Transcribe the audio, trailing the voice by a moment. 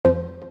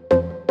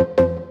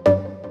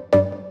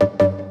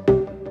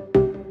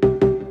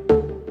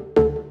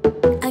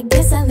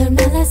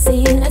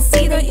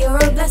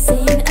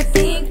guessing. I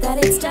think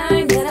that it's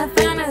time that I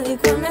finally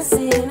come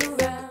messing around.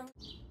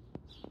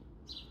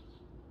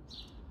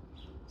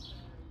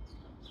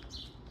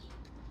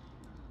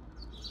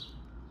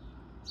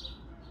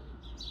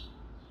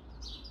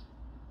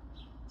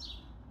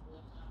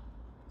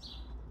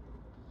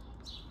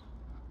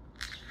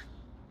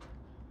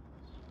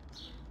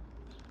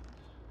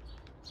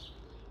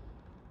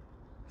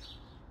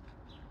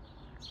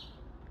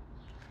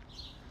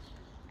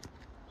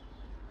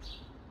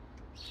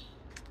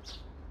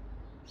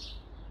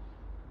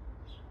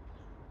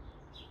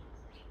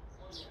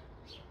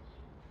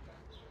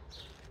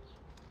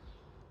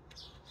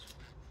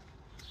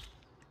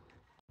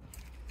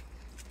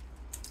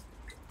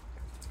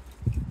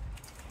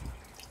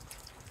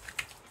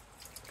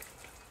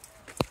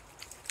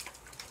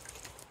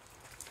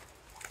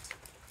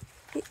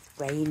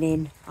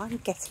 Raining. I'm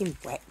getting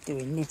wet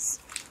doing this.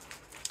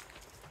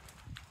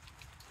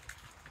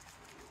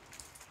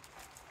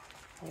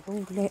 They're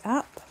all lit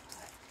up.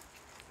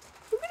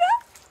 Look at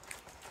that.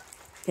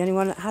 The only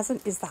one that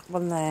hasn't is that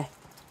one there.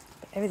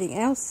 But everything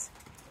else,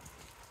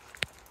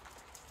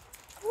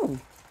 oh,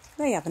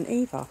 they haven't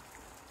either.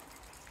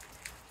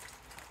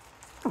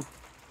 Oh.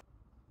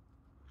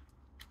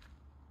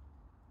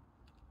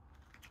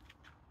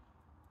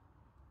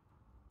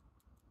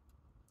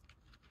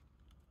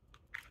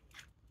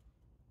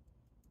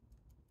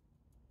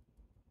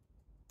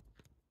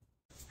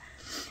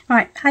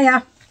 Right,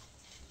 hiya.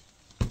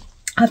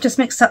 I've just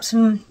mixed up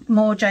some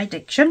more J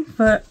Diction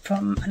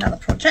from another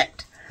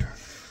project.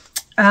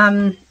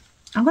 I'm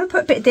going to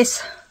put a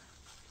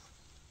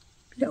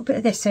little bit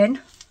of this in,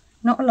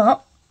 not a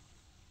lot,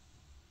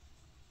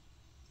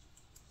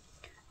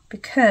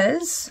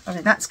 because I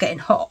mean that's getting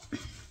hot.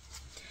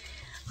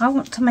 I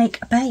want to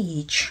make a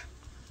beige,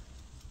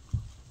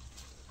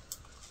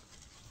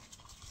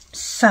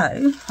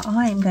 so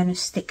I'm going to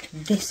stick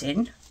this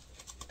in,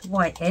 the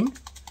white in,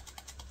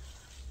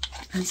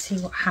 and see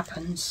what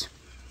happens.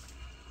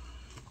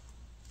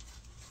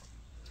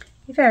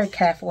 Be very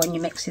careful when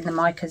you're mixing the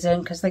micas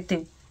in because they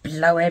do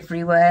blow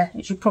everywhere,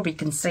 as you probably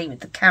can see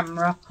with the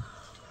camera.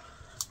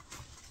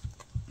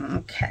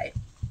 Okay,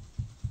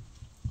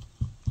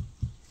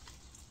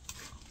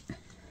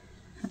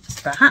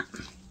 that's that.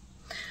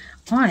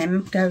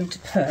 I'm going to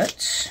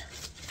put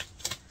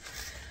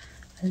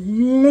a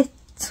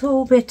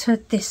little bit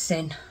of this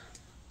in.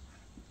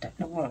 Don't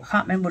know what, I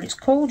can't remember what it's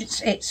called.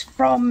 It's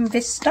from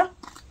Vista,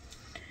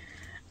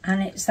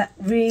 and it's that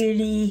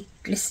really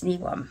glistening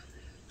one.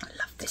 I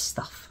love this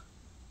stuff.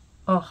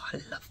 Oh, I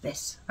love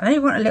this. I only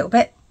want a little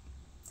bit,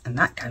 and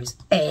that goes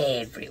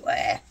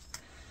everywhere.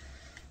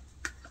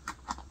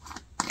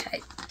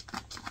 Okay.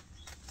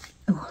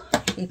 Oh,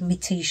 even my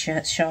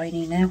t-shirt's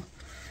shiny now.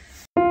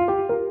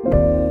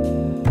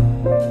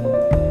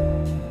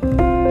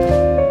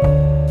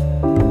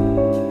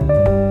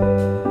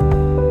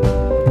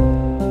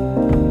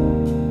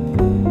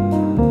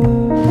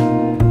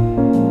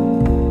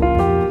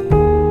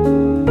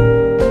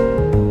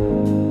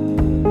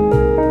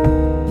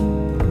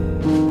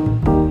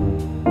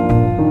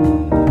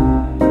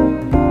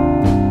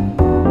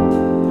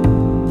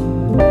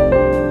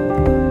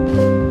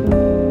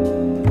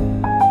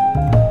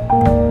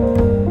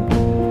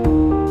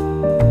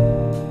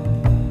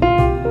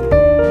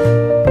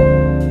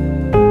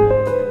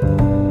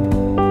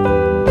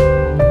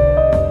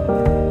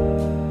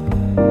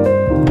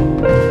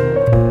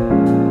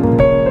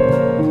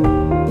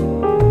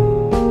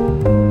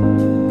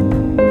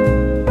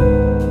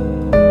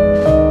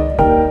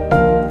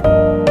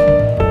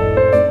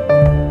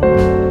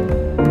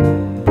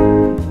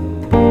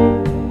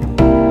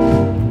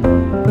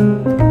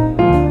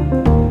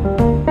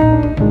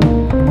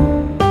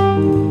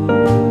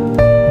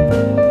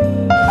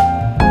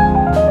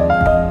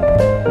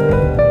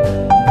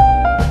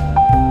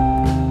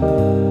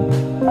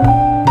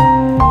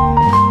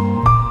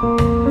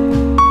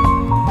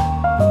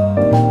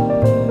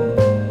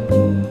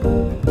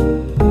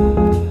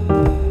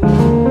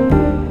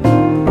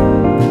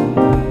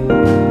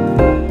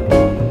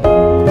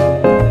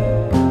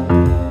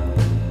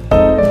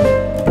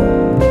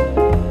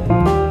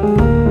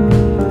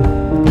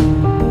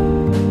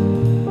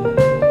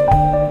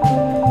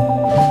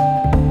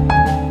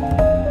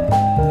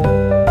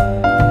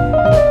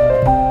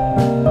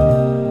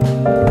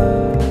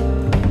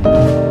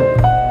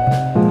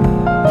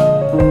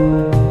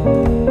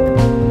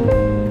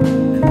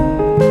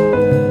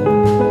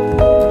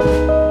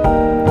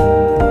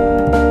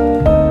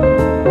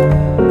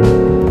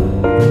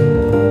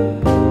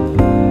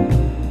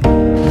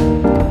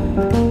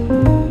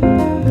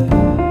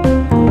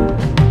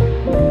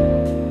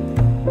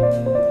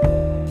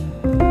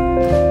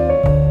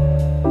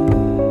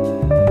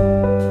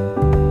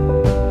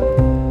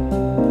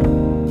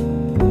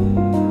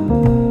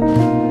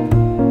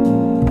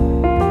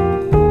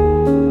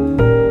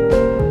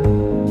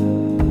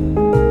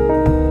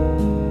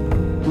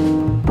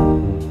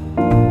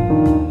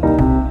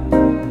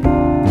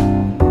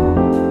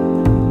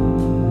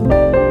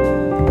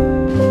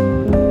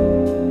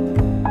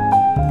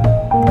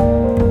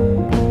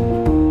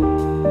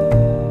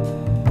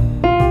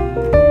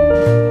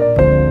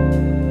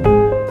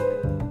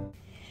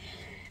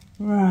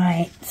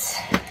 Right,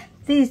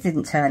 these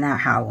didn't turn out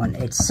how I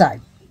wanted,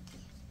 so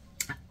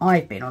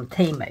I've been on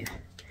Temu.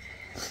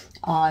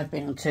 I've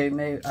been on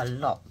Temu a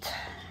lot,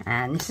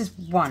 and this is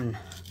one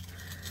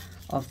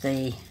of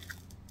the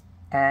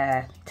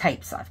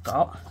tapes I've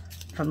got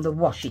from the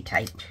washi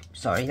tape.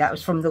 Sorry, that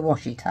was from the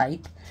washi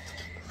tape.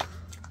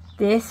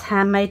 This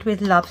handmade with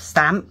love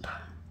stamp,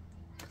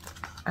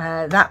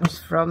 that was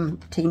from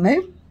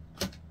Temu.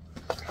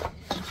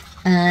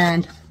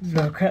 And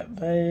look at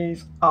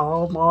these.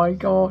 Oh my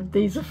god,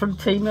 these are from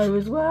Temu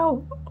as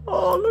well.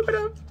 Oh, look at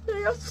them,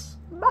 they are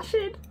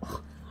smashing.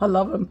 I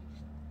love them.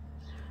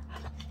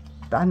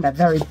 And they're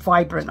very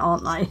vibrant,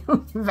 aren't they?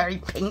 Very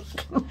pink.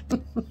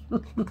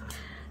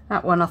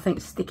 That one I think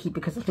is sticky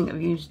because I think I've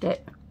used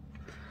it.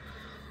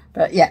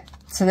 But yeah,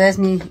 so there's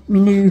me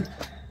new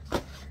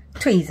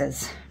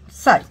tweezers.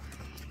 So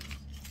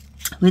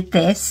with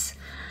this,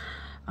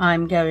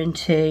 I'm going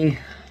to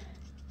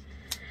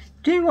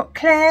do what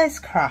Claire's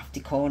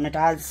Crafty Corner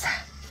does,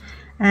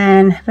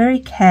 and very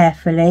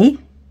carefully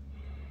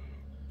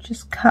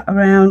just cut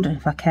around,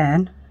 if I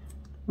can,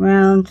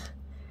 around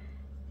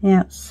the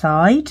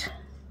outside,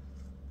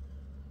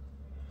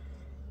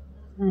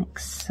 like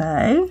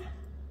so.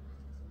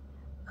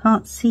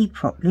 Can't see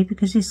properly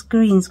because this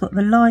green's got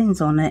the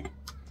lines on it.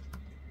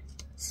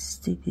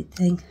 Stupid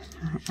thing.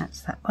 Right,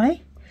 that's that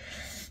way.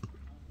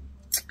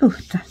 Oh,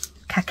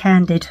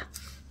 cack-handed.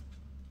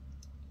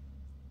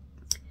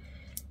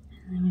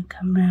 And then we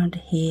come round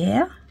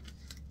here.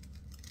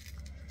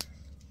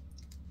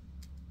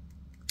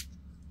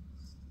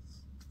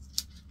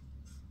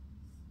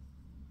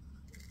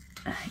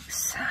 Like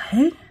so.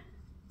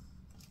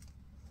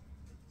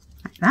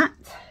 Like that.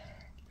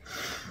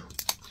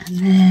 And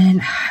then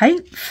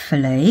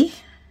hopefully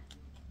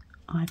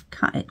I've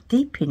cut it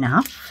deep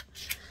enough,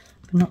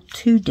 but not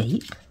too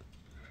deep.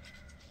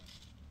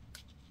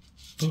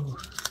 Ooh,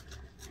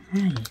 how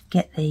do you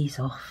get these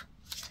off?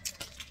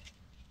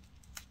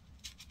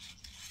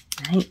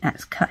 I think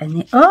that's cutting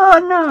the...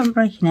 Oh no, I'm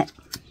breaking it.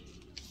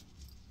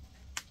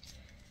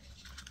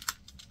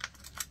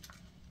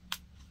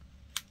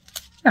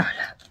 Oh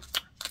look,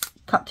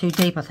 cut too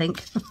deep I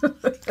think.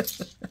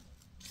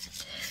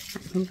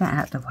 Move that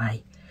out of the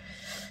way.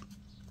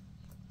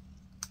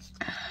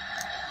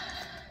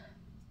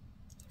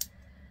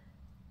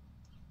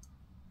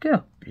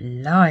 Good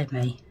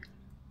blimey.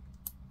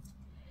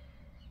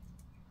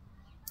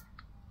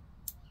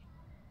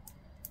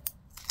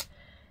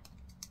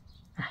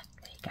 Ah,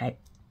 there you go.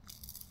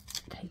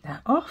 Take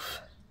that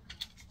off.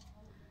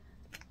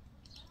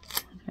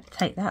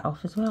 Take that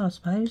off as well, I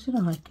suppose,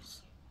 didn't I?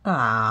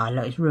 Ah,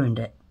 look, it's ruined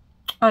it.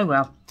 Oh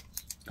well,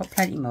 got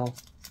plenty more.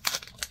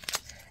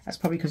 That's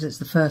probably because it's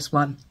the first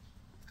one.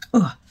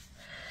 Oh,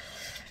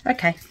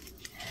 okay.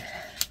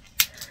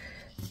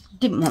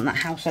 Didn't want that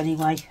house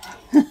anyway.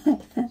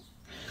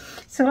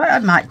 So what I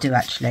might do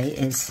actually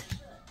is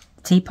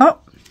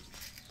teapot,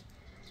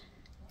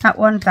 that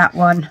one,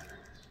 and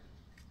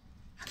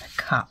a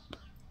cup,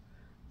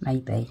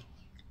 maybe,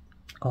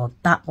 or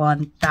that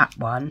one.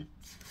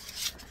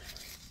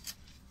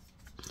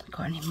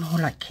 Got any more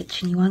like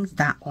kitcheny ones?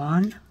 That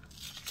one,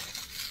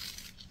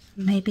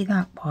 maybe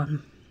that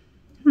one.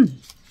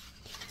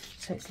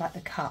 So it's like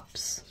the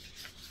cups.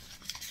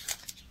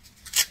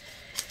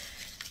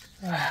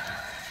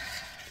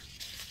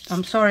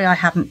 I'm sorry I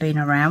haven't been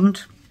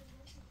around.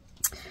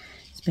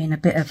 It's been a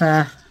bit of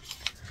an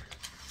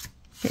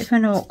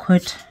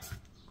awkward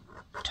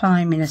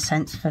time in a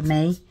sense for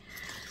me.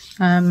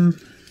 I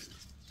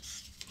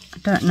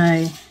don't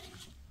know,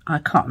 I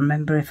can't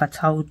remember if I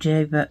told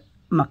you, but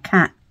my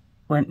cat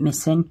went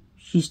missing.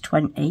 She's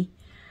 20.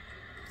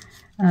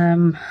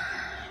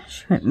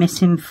 She went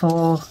missing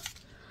for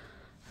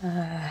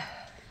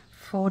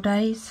 4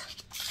 days,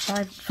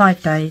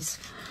 5 days.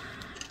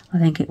 I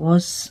think it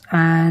was,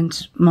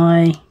 and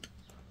my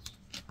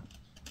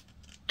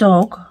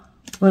dog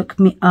woke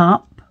me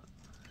up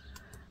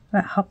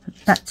about half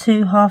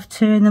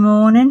two in the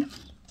morning,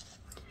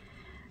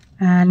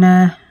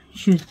 and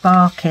she was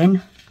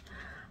barking,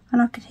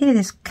 and I could hear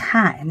this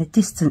cat in the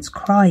distance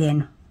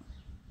crying.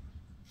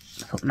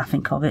 I thought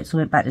nothing of it, so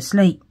I went back to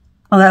sleep.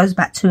 Oh, that was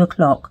about 2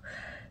 o'clock,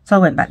 so I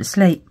went back to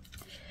sleep.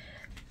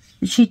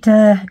 She'd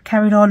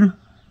carried on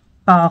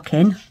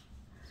barking,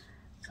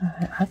 so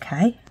I thought,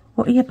 okay.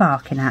 What are you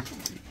barking at?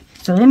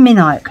 So in my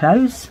night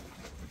clothes,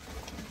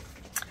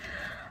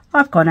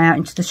 I've gone out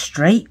into the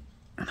street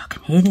and I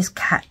can hear this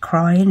cat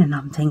crying, and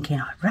I'm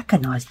thinking, I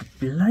recognise the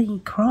bloody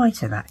cry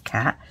to that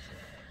cat,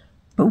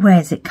 but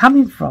where's it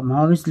coming from?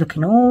 I was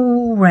looking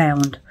all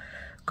round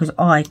because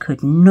I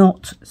could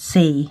not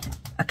see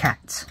a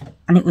cat,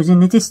 and it was in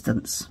the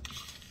distance.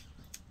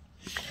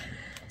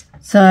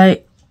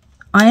 So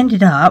I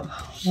ended up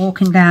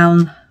walking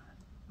down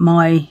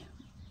my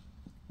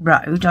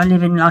road. I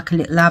live in like a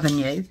little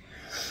avenue,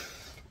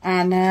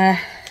 and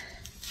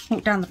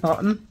walk down the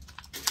bottom,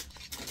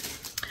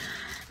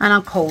 and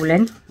I'm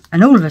calling,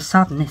 and all of a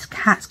sudden this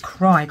cat's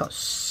cry got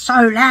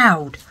so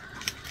loud,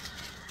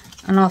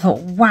 and I thought,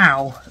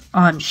 wow,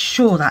 I'm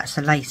sure that's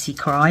a Lacey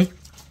cry.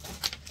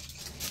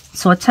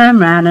 So I turned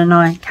around and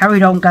I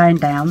carried on going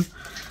down.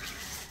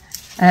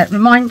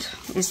 Remind,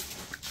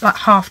 it's like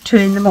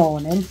 2:30 in the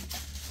morning.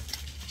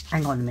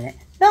 Hang on a minute.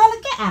 Nala,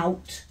 get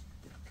out.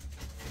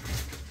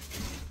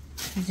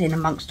 He's in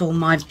amongst all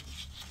my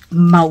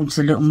moulds,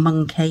 a little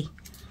monkey.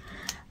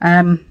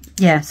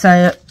 Yeah,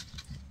 so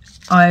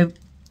I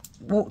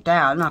walked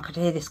down. I could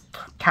hear this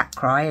cat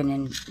cry, and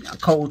then I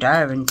called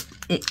her, and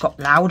it got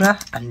louder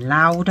and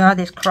louder,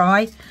 this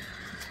cry.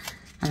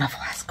 And I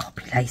thought, that's got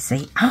to be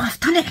Lacey. Oh, I've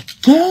done it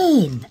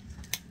again.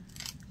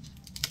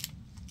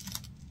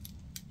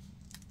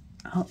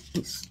 Oh,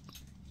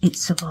 it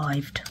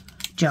survived.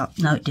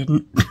 No, it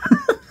didn't.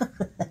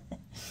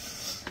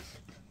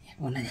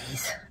 One of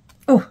these.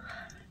 Oh.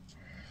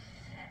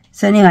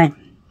 So anyway,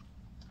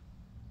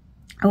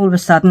 all of a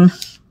sudden,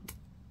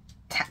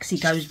 taxi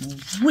goes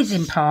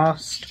whizzing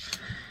past,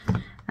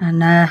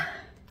 and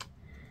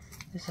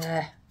there's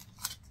a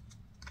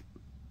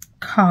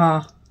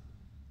car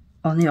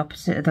on the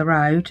opposite of the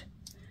road,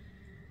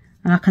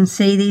 and I can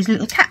see these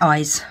little cat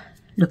eyes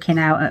looking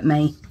out at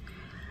me.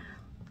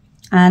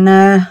 And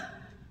I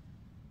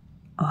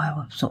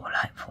was sort of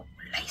like,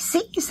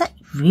 Lacey, is that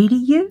really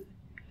you?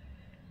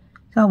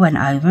 So I went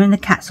over, and the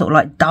cat sort of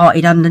like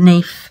darted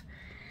underneath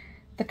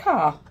the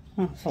car.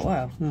 I thought,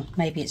 well,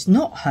 maybe it's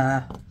not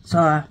her.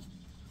 So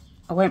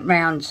I went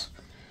round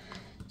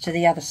to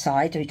the other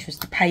side, which was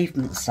the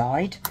pavement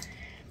side,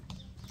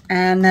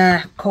 and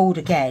called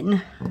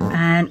again.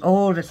 And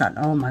all of a sudden,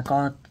 oh my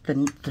God,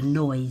 the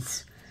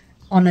noise.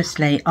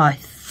 Honestly, I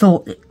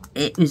thought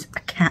it was a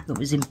cat that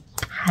was in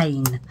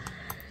pain.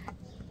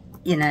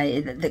 You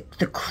know,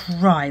 the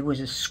cry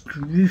was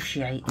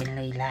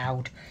excruciatingly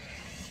loud.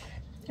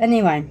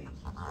 Anyway,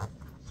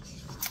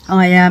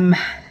 I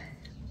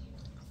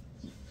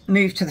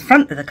moved to the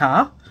front of the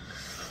car,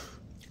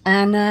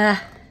 and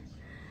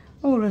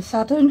all of a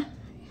sudden,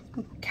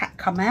 the cat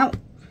come out,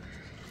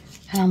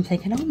 and I'm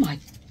thinking, oh my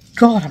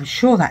God, I'm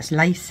sure that's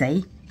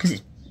Lacey, because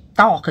it's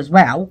dark as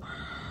well.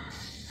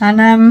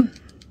 And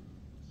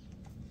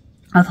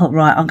I thought,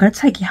 right, I'm going to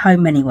take you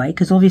home anyway,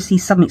 because obviously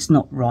something's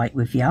not right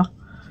with you.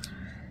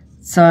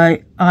 So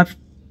I've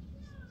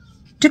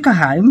took her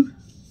home,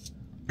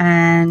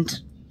 and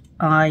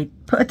I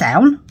put her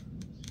down,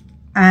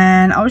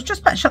 and I was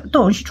just about to shut the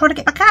door, and she tried to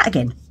get back out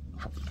again.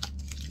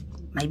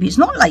 Maybe it's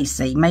not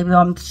Lacey. Maybe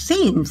I'm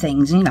seeing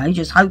things, you know,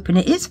 just hoping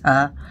it is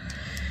her.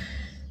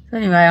 So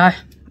anyway, I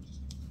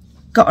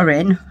got her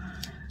in.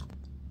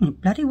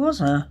 It bloody was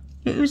her.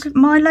 It was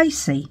my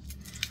Lacey.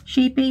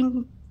 She'd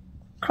been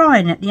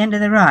crying at the end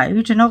of the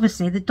road, and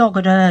obviously the dog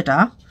had heard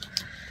her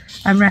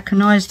and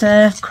recognised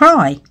her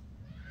cry.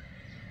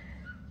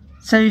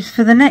 So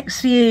for the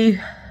next few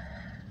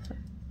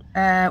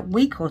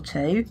week or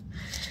two,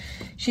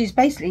 she's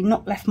basically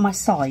not left my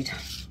side.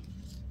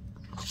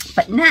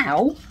 But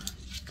now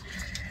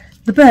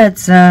the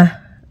birds are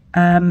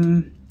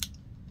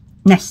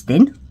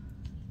nesting.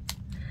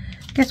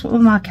 Guess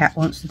what my cat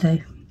wants to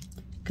do?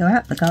 Go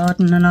out the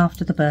garden and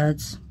after the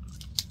birds.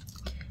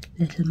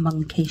 Little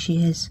monkey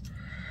she is.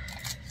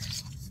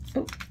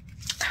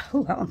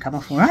 Oh, that one come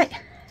off all right.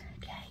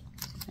 Okay,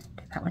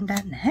 put that one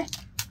down there.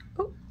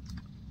 Ooh.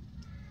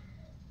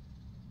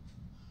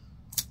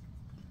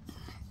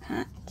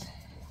 That.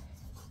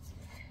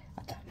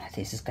 I don't know if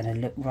this is going to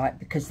look right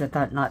because I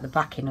don't like the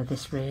backing of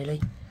this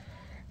really.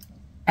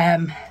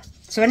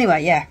 So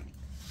anyway, yeah.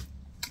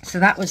 So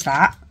that was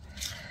that.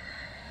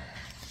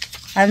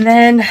 And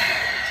then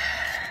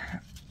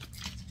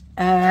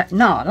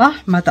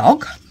Nala, my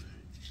dog,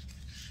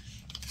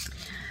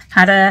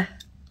 had a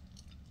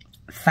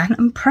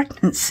phantom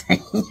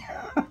pregnancy.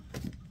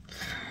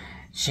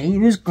 She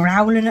was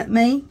growling at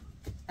me,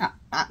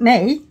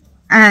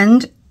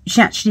 and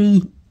she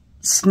actually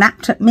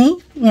snapped at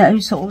me. You know,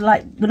 sort of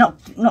like, well,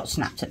 not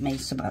snapped at me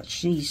so much.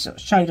 She sort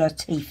of showed her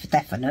teeth,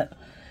 definite.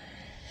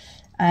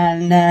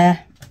 And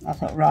I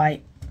thought,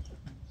 right,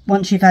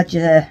 once you've had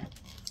your,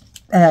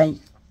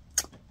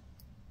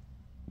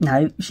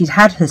 no, she's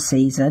had her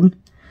season.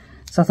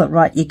 So I thought,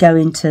 right, you go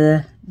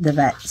into the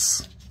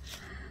vets.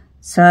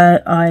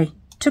 So I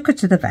took her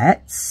to the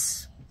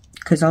vets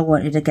because I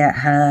wanted to get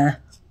her,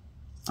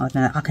 I don't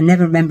know, I can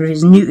never remember if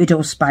it's neutered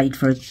or spayed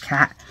for a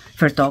cat,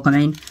 for a dog, I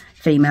mean,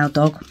 female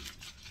dog.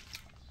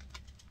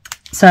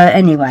 So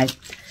anyway,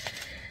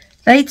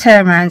 they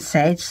turned around and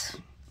said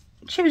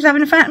she was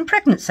having a phantom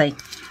pregnancy.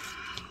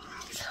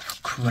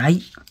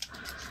 Great.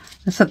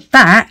 So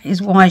that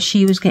is why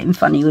she was getting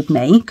funny with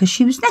me, because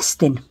she was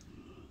nesting.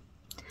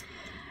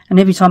 And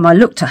every time I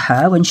looked at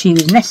her when she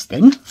was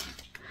nesting,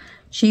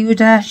 she would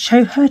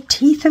show her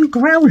teeth and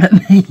growl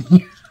at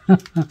me.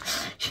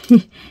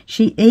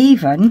 she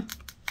even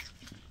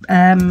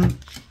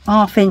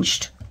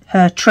half-inched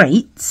her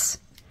treats,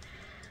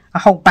 a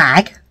whole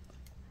bag,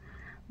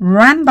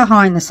 ran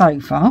behind the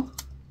sofa,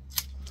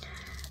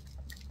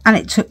 and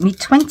it took me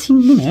 20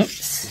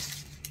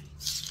 minutes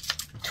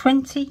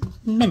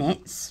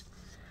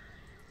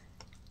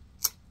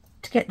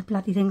to get the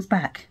bloody things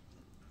back.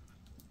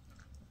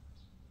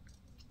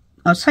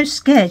 I was so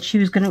scared she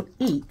was going to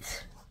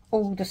eat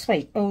all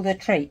the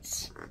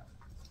treats.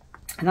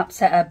 and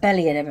upset her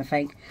belly and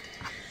everything.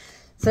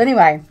 So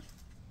anyway,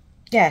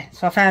 yeah,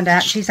 so I found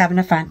out she's having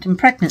a phantom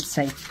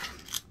pregnancy.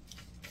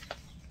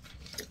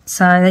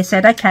 So they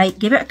said, okay,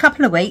 give it a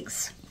couple of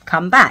weeks,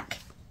 come back.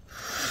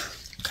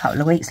 A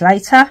couple of weeks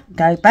later,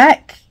 go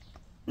back.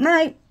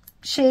 No,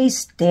 she's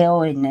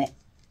still in it.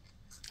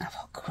 I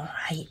thought,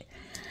 great.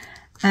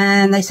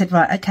 And they said,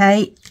 right,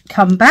 okay,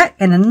 come back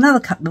in another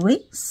couple of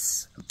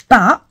weeks.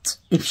 But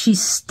if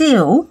she's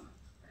still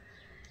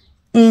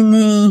in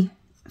the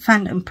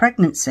phantom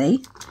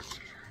pregnancy,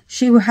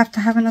 she will have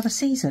to have another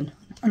season.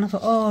 And I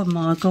thought, oh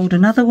my God,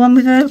 another one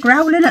with her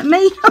growling at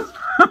me.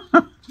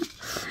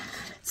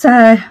 So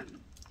I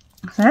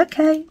said,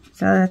 okay.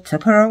 So I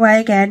took her away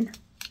again.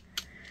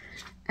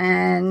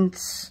 And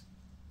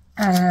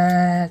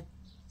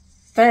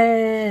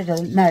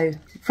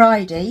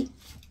Friday,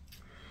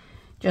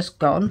 just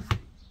gone,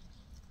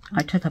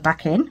 I took her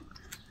back in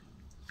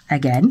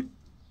again.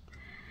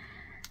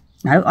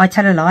 No, I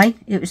tell a lie.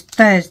 It was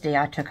Thursday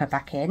I took her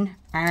back in,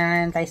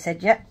 and they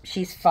said, yep,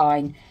 she's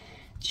fine.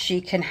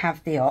 She can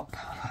have the op.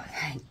 Oh,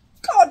 thank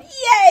God,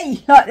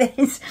 yay! Like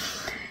this.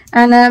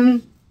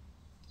 And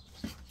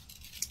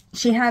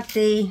she had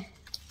the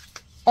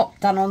op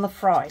done on the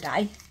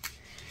Friday,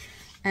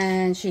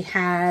 and she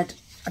had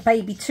a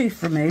baby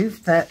tooth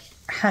removed that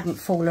hadn't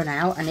fallen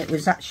out, and it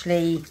was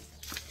actually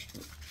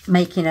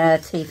making her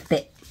teeth a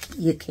bit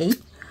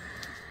yucky.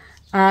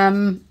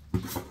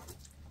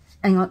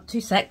 Hang on, 2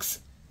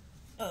 secs.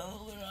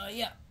 Oh, where are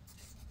you?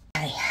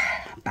 Okay,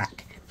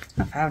 back.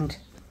 I found.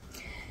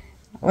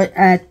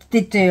 I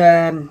did do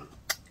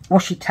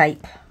washi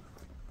tape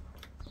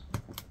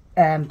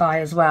buy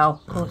as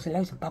well. Of course, there's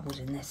loads of bubbles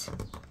in this.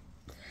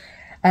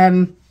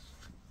 I've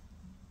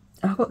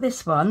got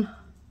this one.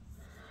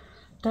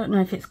 Don't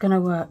know if it's going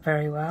to work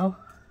very well.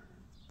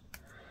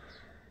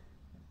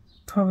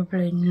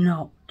 Probably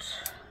not,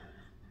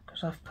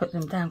 because I've put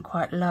them down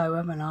quite low,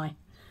 haven't I?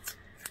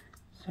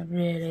 So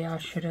really I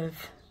should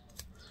have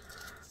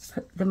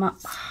put them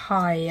up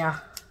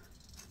higher.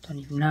 Don't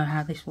even know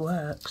how this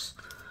works.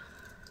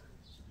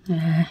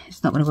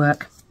 It's not going to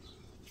work.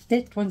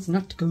 This one's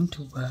not going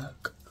to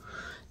work.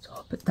 So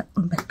I'll put that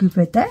one back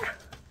over there.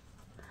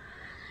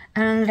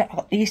 And I've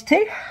got these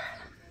two.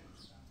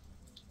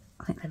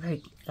 I think they're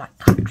very like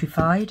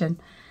countrified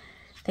and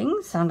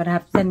things, so I'm going to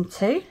have them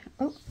too.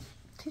 Oh,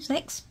 2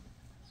 secs.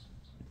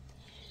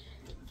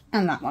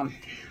 And that one.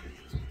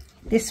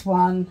 This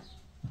one,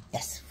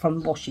 yes,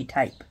 from washi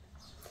tape.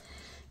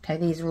 Okay,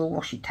 these are all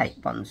washi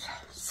tape ones.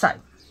 So,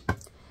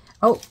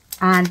 oh,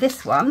 and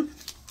this one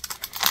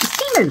is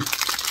Temu.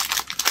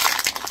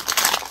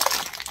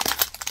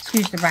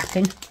 Excuse the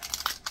wrapping.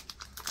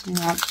 Hang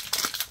on.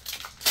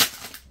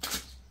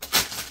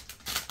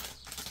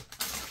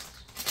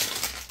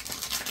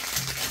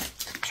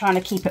 Trying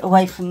to keep it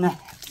away from the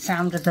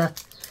sound of the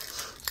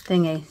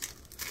thingy.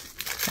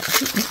 But I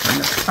think this one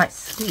looks quite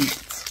sweet.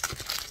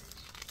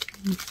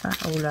 There's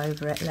that all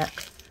over it,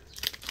 look.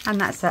 And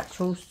that's the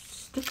actual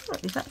sticker.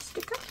 Is that a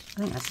sticker?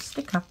 I think that's a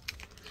sticker.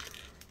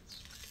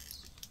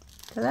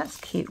 So that's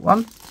a cute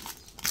one.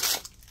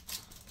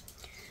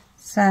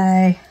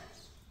 So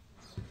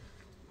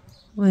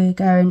we're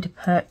going to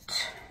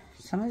put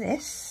some of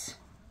this,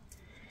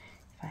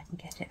 if I can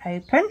get it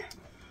open.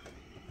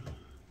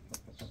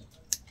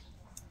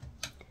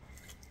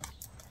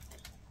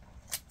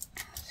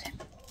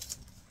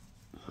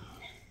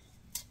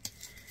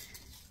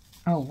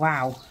 Oh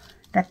wow,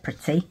 they're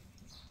pretty.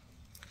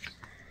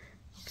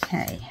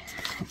 Okay,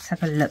 let's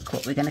have a look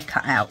what we're going to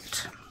cut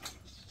out.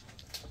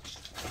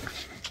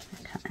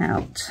 Cut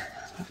out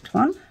that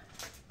one.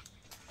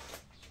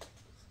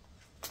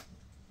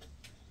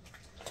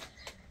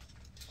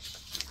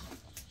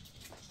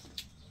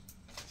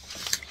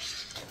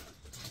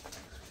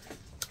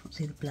 Can't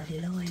see the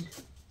bloody line.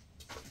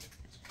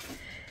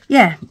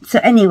 Yeah, so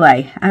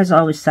anyway, as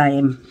I was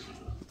saying,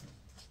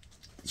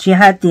 she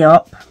had the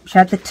op, she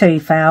had the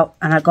tooth out,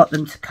 and I got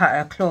them to cut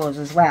her claws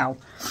as well.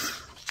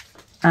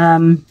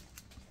 Because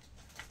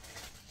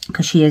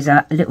she is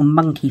a little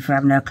monkey for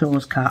having her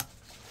claws cut.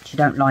 She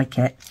don't like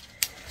it.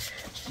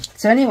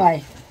 So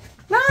anyway,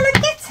 Nala,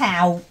 get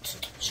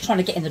out. She's trying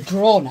to get in the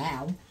drawer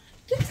now.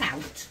 Get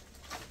out.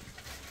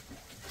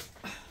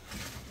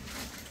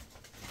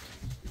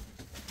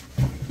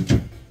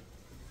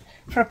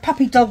 For a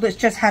puppy dog that's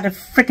just had a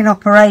freaking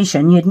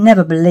operation, you'd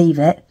never believe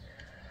it.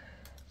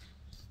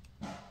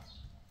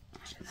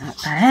 That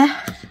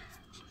there.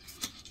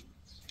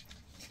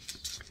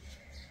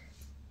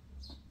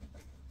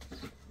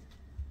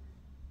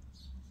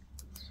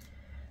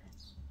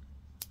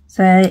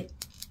 So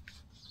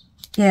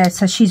yeah,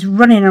 so she's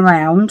running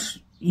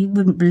around. You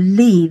wouldn't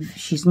believe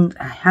she's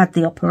had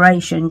the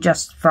operation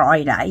just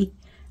Friday,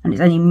 and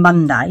it's only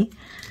Monday.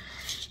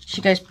 She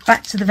goes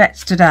back to the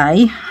vets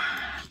today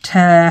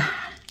to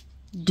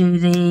do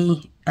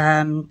the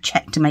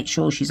check to make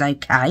sure she's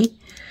okay.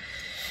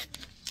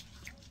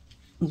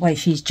 The way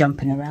she's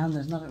jumping around,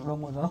 there's nothing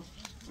wrong with her.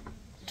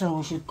 Don't know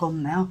where she's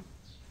gone now.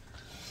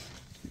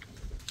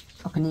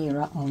 I can hear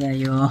her. Oh, there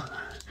you are.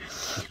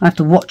 I have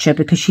to watch her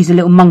because she's a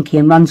little monkey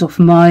and runs off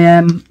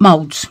my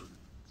moulds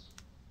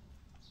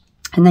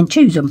and then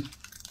chews them.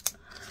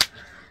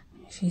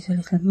 She's a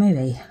little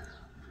movie.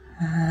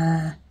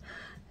 Let's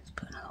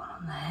put another one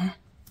on there.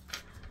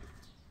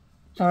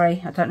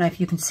 Sorry, I don't know if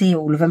you can see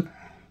all of them.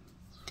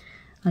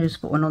 I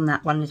just put one on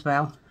that one as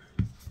well.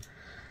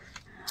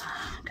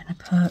 I'm going to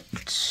put,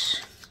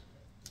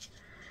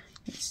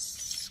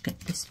 let's get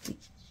this big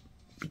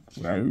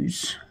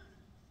rose.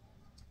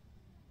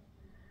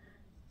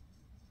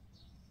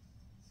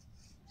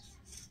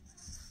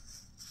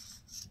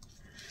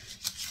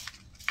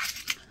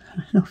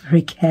 I'm not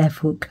very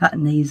careful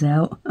cutting these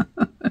out.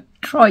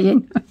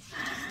 Trying.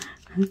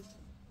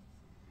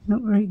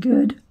 Not very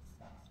good.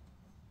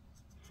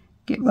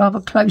 Get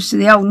rather close to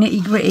the old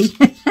nitty gritty.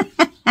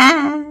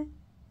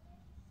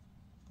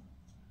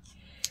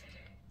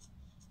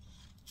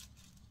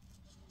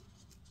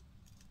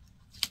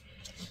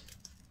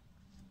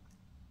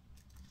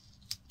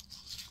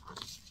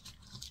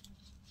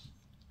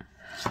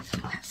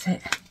 That's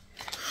it.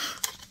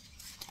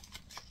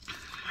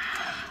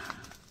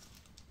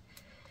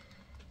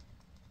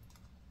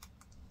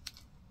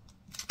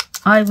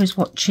 I was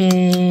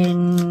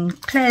watching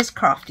Claire's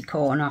Crafty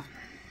Corner,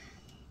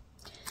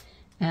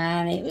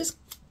 and it was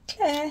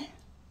Claire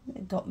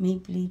that got me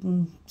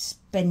bleeding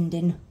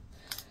spending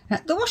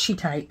at the washi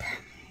tape.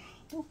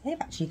 Oh, they've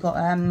actually got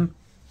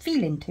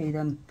feeling to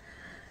them,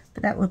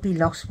 but that will be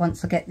lost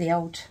once I get the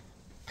old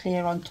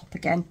clear on top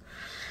again.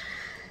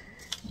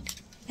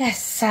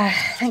 Yes,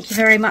 thank you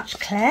very much,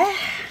 Claire.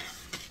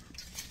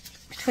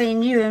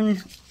 Between you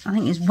and I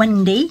think it's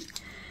Wendy,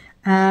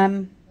 I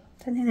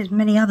don't think there's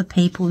many other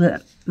people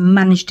that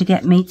managed to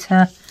get me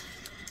to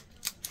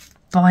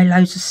buy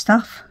loads of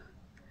stuff.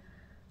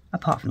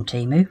 Apart from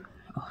Temu.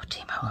 Oh,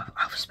 Temu,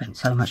 I've spent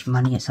so much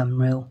money, it's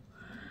unreal.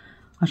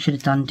 I should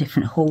have done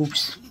different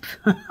hauls.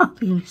 I've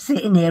been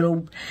sitting here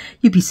all...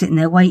 You'd be sitting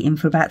there waiting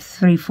for about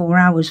 3-4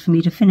 hours for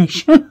me to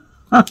finish.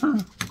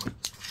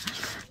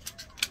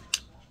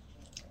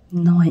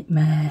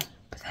 Nightmare.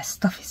 But their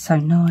stuff is so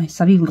nice.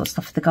 I've even got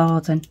stuff for the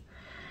garden.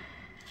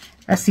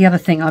 That's the other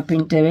thing I've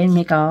been doing,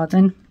 my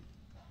garden.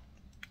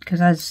 Because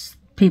as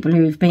people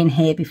who have been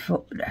here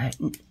before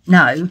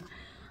know,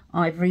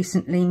 I've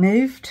recently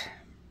moved.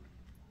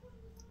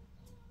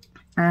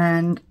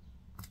 And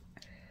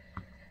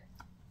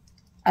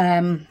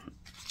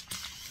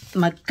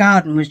my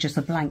garden was just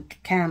a blank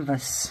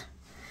canvas.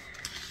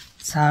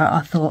 So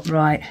I thought,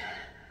 right,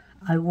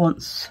 I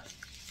want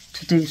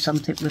to do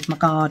something with my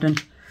garden.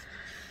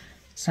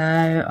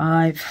 So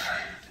I've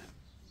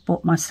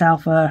bought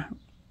myself a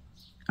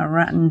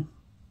rattan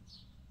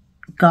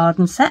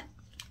garden set.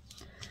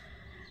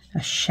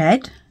 A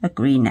shed, a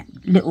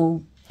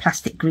little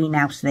plastic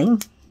greenhouse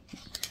thing.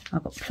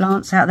 I've got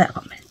plants out there. I've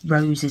got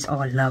roses. Oh,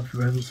 I love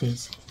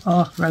roses.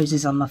 Oh,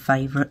 roses are my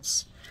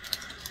favourites.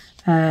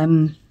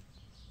 And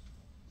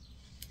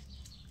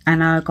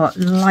I've got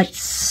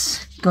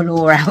lights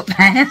galore out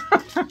there.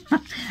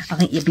 I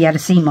think you'll be able to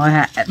see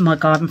my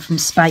garden from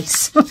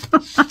space.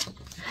 But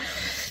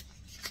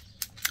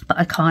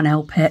I can't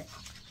help it.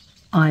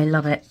 I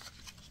love it.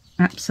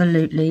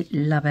 Absolutely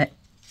love it.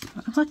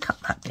 Have I cut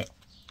that bit?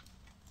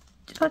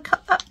 Did I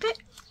cut that bit?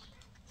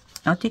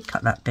 I did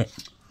cut that bit.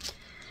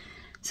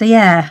 So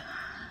yeah,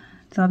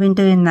 so I've been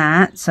doing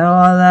that. So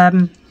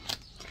I'll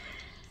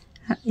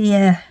at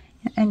the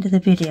end of the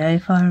video,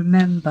 if I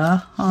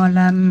remember, I'll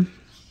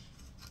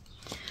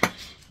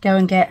go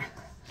and get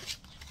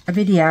a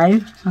video.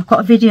 I've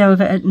got a video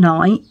of it at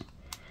night.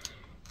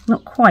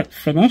 Not quite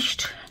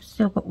finished.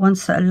 Still got one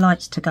set of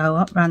lights to go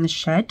up around the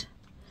shed.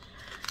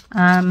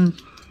 But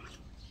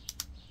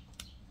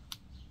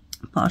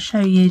I'll show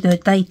you the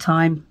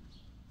daytime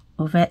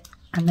of it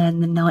and then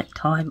the night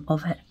time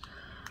of it.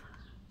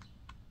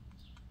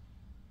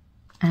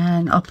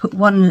 And I'll put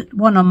one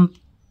on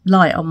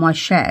light on my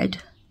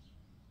shed,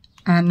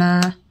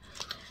 and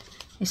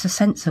it's a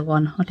sensor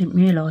one. I didn't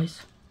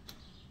realise.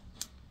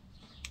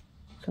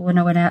 So when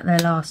I went out there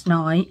last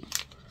night,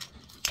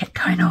 it kept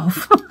going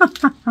off.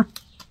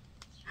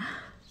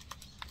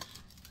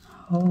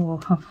 Oh,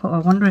 I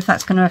wonder if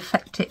that's going to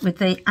affect it with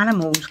the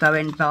animals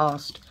going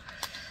past.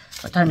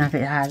 I don't know if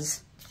it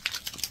has.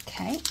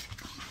 Okay,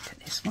 put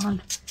this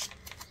one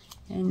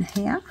in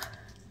here.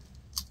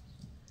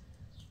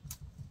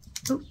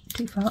 Oh,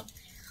 too far.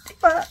 Too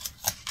far.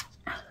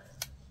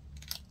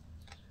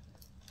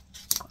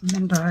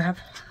 Remember,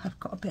 I've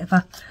got a bit of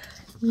a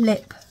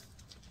lip.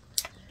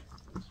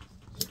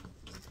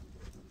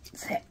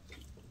 That's it.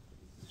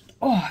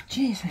 Oh,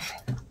 Jesus.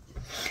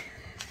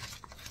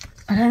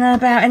 I don't know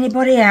about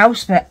anybody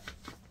else, but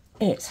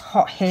it's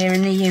hot here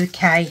in the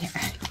UK.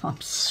 I'm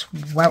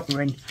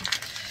sweltering.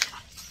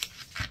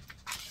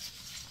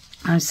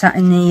 I'm sat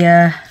in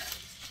the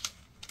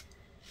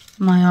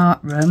my art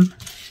room,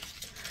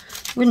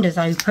 windows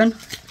open,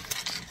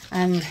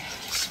 and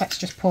sweat's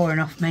just pouring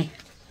off me.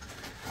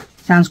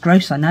 Sounds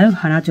gross, I know,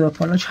 and I do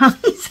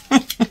apologise.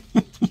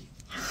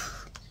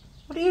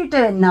 What are you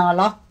doing,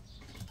 Nala?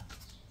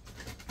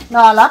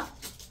 Nala?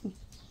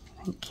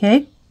 Thank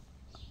you.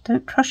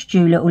 Don't trust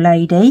you, little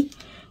lady.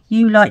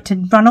 You like to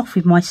run off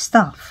with my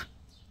stuff.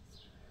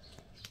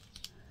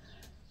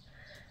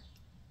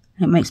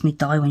 It makes me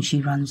die when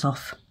she runs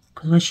off.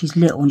 Because when she's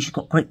little and she's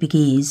got great big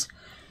ears,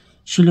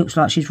 she looks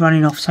like she's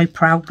running off so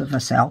proud of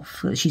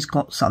herself that she's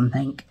got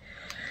something.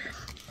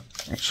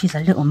 But she's a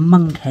little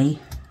monkey.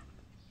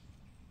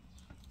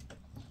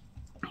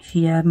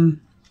 She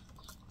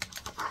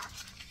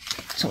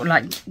sort of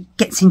like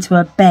gets into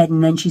her bed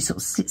and then she sort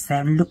of sits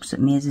there and looks at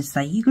me as if to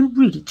say, you can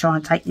really try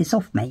and take this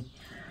off me.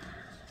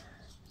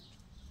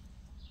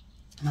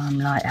 And I'm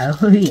like,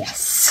 oh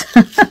yes.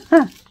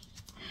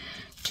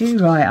 Too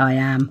right I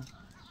am.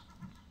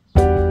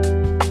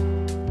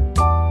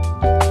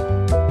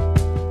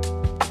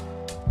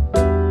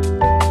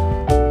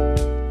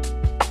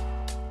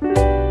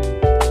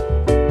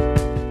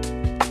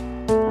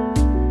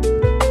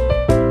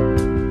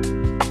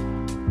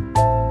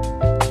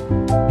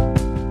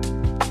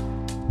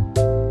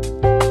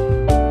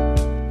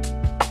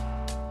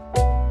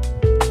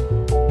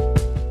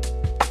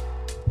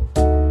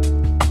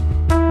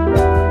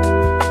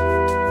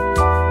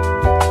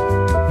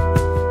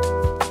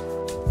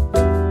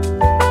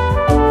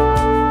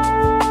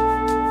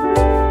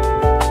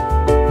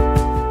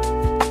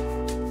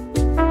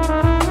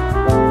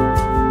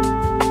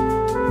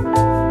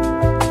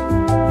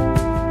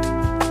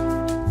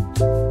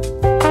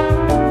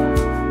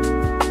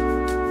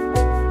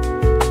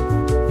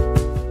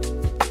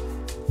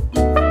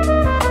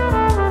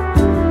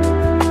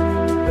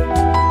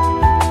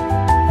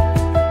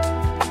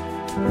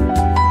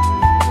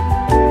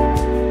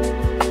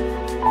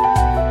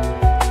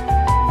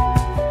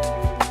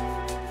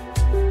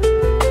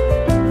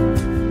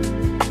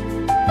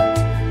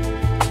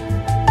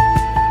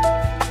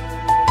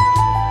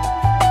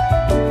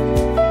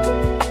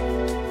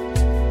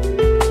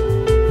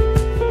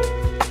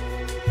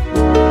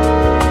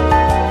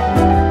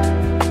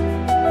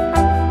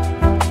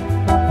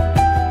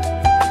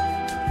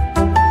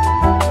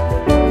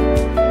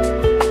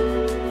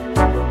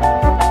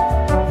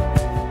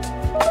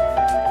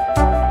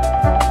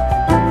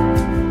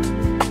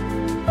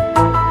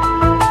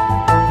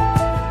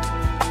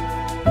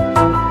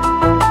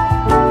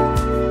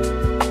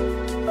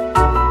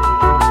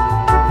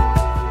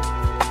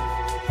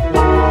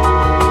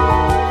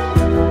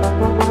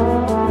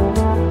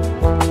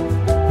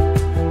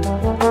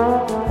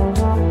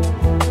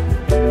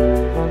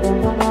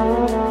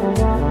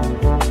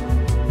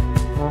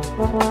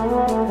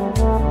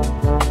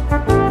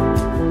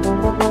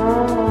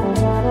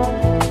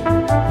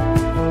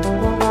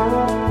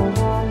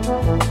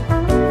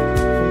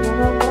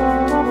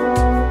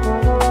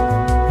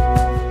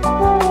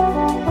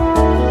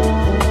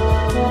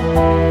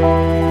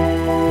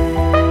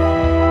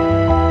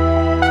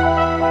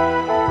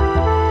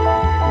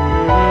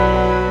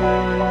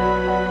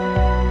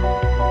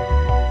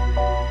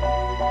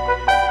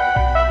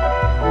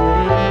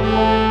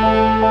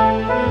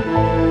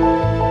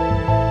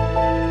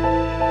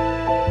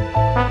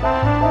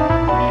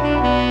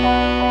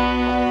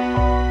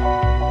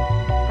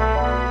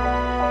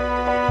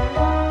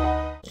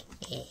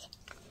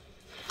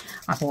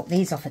 I bought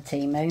these off of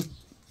Temu. It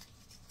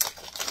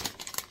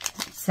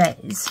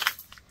says,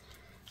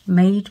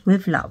 made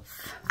with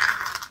love.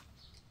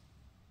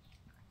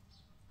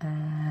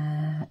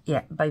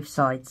 Yeah, both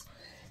sides.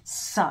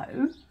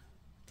 So,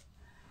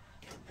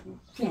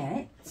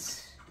 get,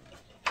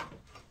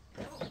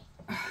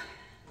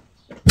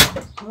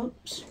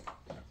 oops,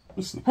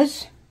 my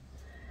snippers.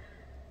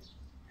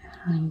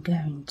 I'm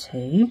going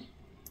to,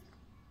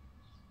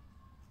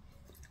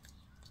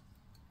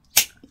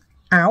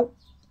 ow.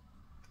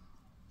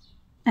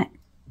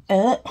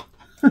 Okay.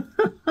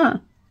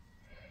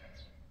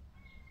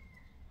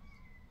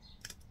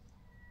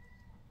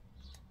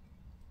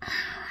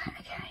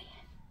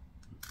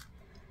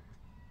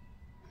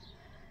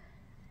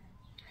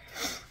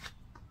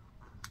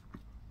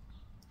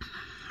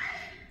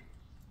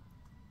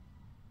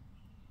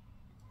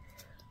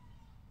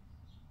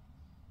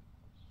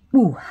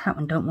 Ooh, that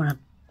one don't want to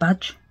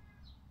budge.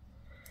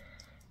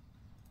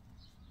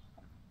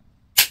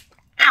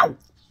 Ow!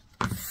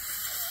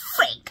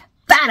 Freak!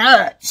 That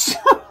hurts!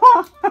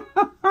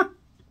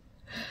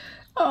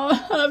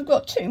 Oh, I've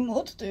got 2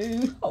 more to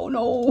do. Oh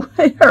no,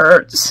 it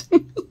hurts.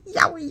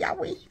 Yowie,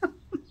 yowie.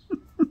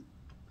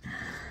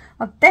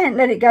 I daren't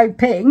let it go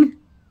ping.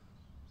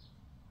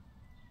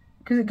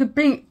 Because it could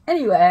ping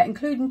anywhere,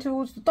 including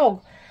towards the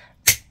dog.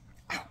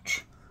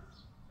 Ouch.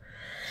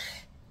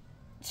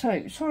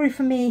 So, sorry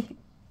for me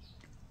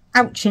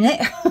ouching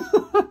it.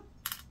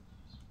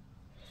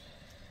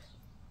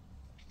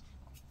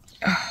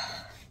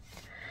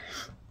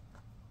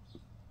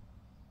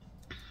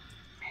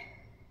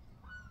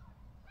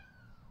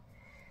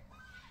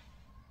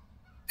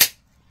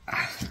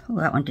 Oh,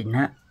 that one didn't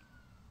hurt.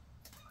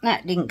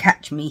 That didn't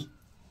catch me.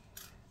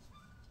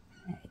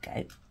 There we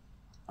go.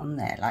 On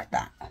there, like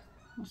that.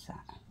 What's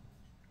that?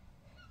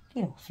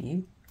 Get off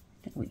you.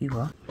 Don't know what you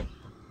are.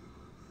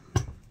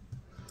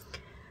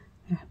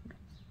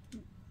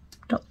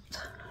 Dot.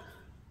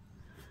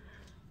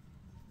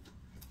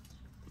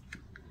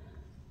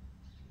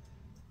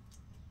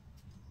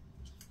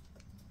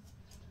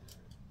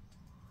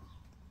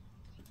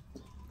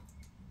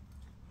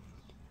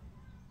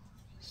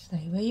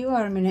 Stay where you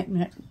are a minute,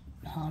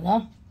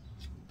 Harla.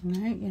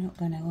 No, you're not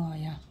going to, are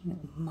you,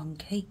 little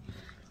monkey?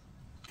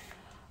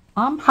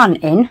 I'm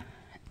hunting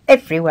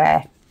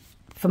everywhere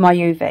for my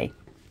UV,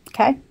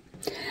 okay?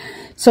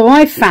 So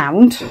I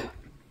found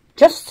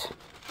just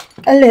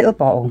a little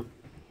bottle.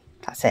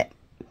 That's it.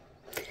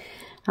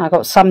 I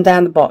got some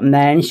down the bottom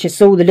there, and it's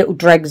just all the little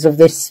dregs of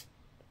this,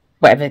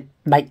 whatever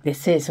make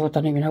this is. I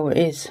don't even know what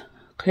it is.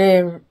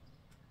 Clear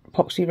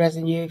epoxy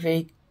resin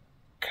UV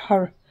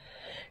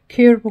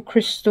curable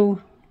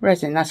crystal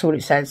resin. That's all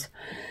it says.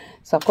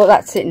 So I've got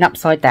that sitting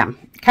upside down.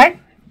 Okay.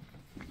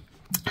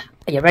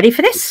 Are you ready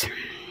for this?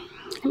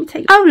 Let me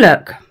take. Oh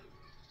look,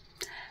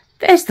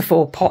 there's the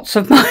 4 pots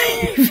of my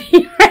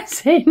UV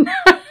resin.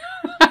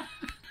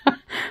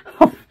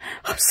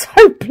 I'm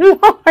so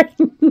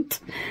blind.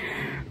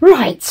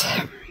 Right,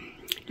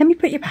 let me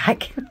put you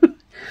back.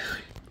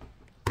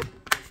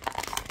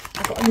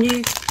 I've got a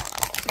new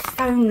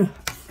phone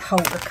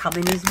holder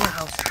coming as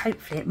well, so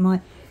hopefully it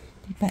might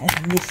be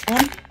better than this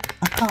one.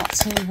 I can't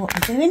see what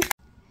I'm doing.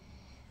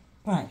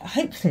 Right,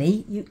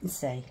 hopefully you can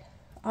see.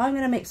 I'm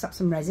going to mix up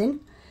some resin.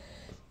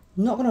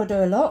 I'm not going to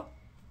do a lot,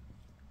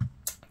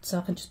 so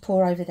I can just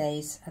pour over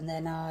these, and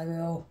then I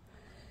will,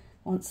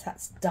 once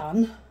that's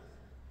done,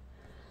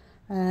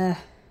 I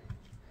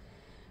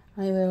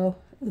will,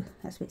 ooh,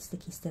 that's a bit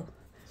sticky still,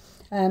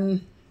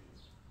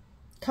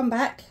 come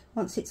back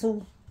once it's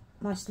all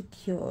nicely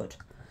cured.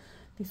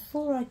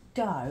 Before I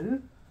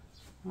go,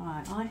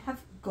 right, I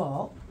have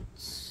got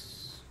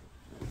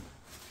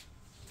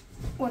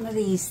one of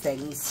these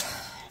things.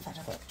 In fact,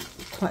 I've got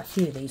quite a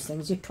few of these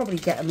things. You'd probably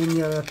get them in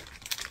your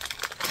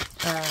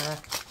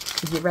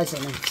with your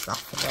resin and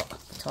stuff a lot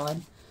of the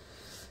time.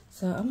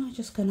 So I'm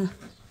just gonna,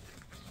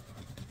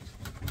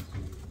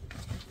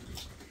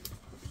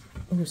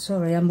 oh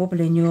sorry, I'm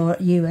wobbling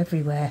you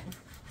everywhere.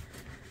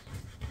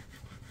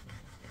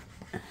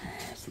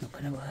 It's not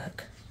gonna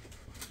work.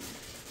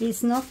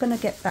 It's not gonna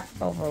get that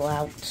bubble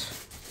out.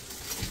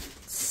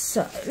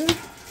 So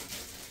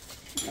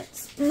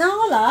let's,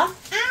 Nala,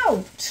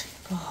 out!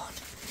 God,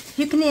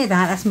 you can hear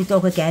that, that's my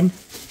dog again.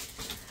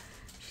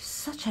 She's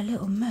such a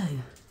little moo.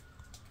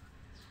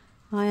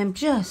 I am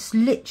just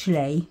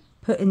literally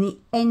putting the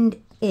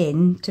end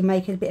in to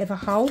make it a bit of a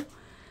hole.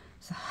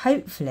 So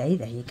hopefully,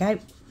 there you go,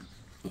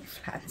 it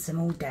flattens them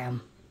all down.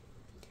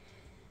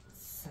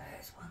 So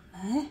there's one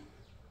there.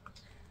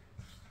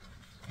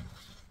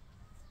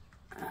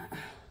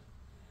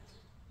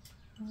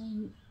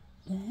 One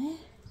there.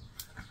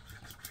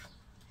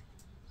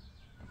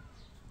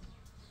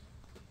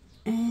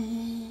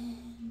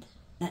 And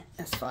no,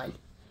 that's fine.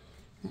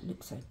 That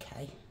looks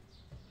okay.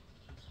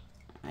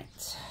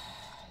 Right.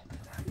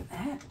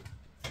 There.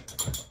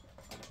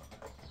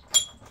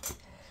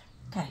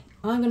 Okay,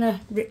 I'm going to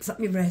mix up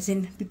my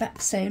resin. Be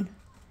back soon.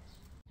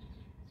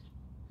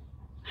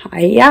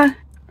 Hiya.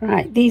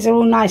 Right, these are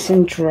all nice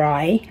and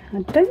dry.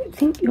 I don't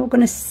think you're going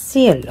to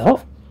see a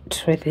lot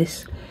with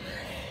this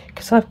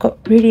because I've got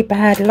really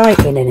bad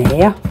lighting in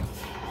here.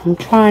 I'm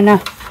trying to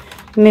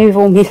move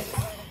all my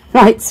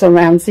lights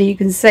around so you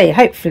can see.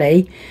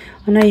 Hopefully,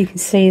 I know you can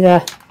see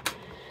that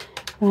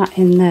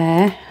in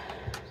there.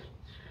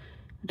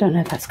 I don't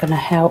know if that's going to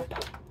help.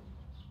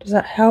 Does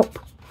that help?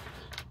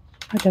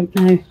 I don't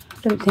know.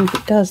 I don't think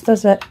it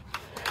does it?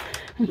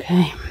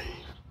 Okay.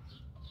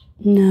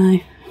 No.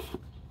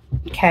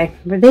 Okay,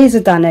 but these are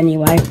done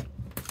anyway.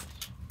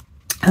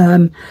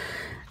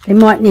 They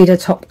might need a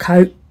top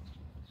coat.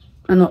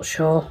 I'm not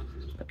sure,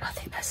 but I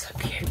think they're so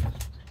cute.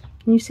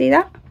 Can you see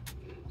that?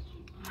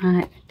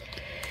 Right.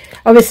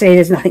 Obviously,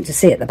 there's nothing to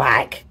see at the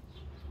back,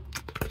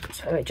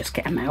 so I just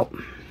get them out.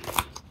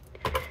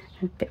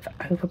 A bit of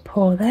an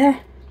overpour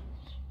there.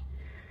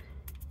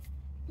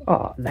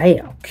 Oh, they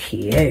are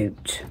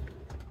cute.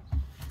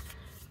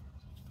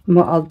 And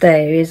what I'll do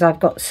is I've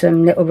got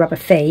some little rubber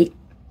feet.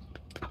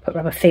 I'll put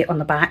rubber feet on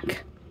the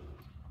back.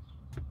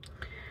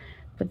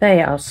 But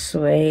they are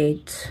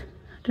sweet.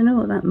 I don't know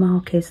what that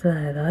mark is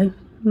there though.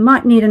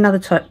 Might need another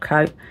top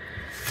coat.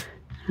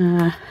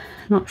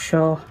 Not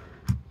sure.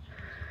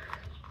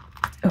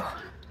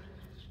 Oh,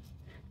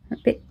 a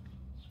bit.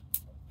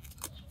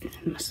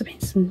 Must have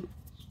been some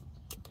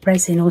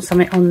resin or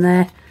something on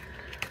there.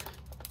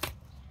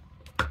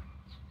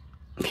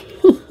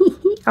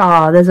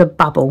 Ah, oh, there's a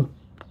bubble.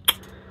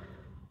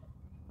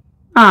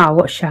 Ah, oh,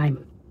 what a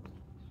shame.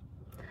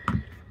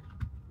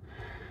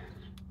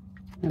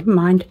 Never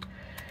mind.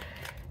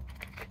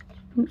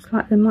 Looks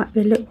like there might be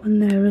a little one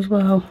there as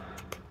well.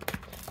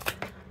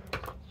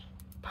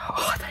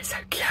 Oh, they're so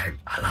cute.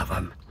 I love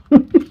them.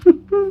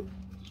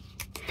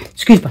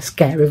 Excuse my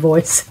scary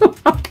voice.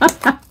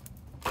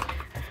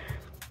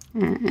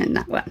 And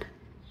that one.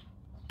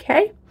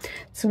 Okay,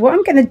 so what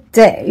I'm going to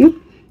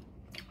do,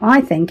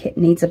 I think it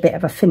needs a bit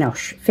of a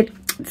finish.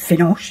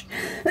 Finish.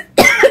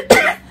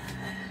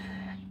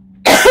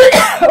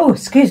 Oh,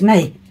 excuse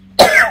me.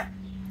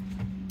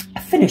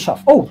 A finish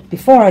off. Oh,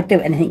 before I do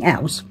anything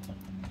else,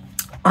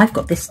 I've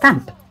got this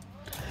stamp.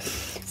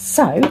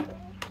 So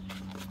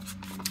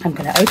I'm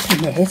going to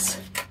open this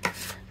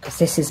because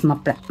this is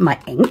my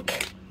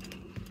ink.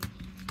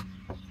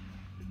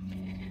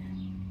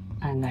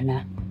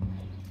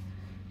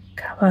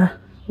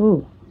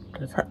 Ooh,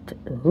 does that do,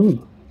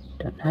 ooh,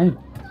 don't know.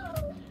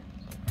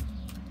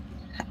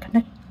 Is that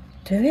gonna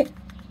do it?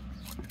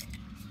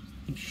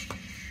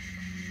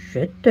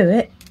 Should do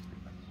it.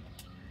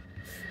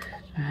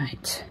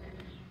 Right.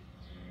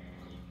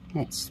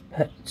 Let's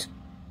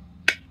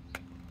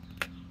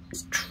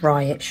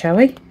try it, shall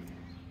we?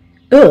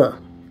 Ugh,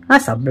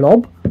 that's a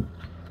blob.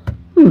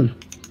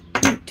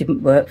 It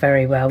didn't work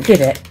very well,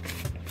 did it?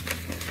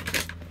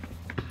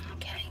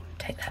 Okay,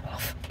 take that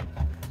off.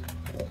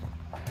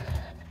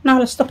 No,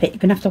 let's stop it. You're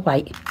gonna have to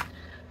wait.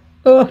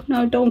 Oh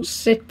no, don't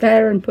sit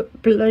there and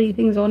put bloody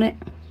things on it.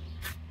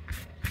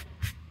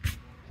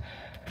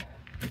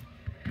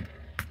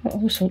 Got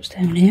all sorts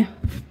down here.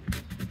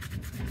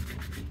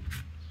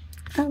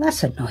 Oh,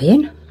 that's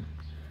annoying.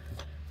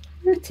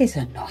 That is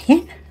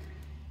annoying.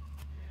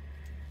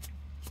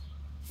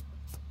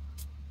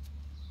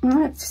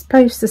 Well, it's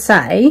supposed to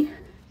say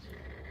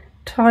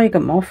tiger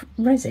moth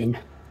resin.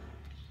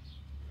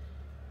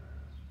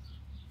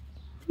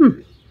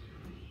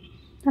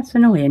 That's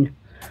annoying.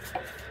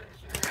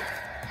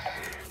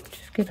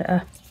 Just give it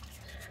a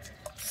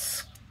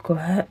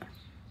squirt.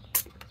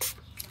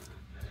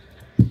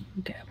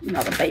 Get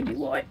another baby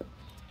wipe.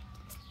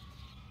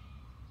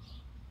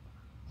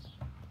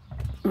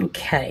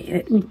 Okay,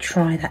 let me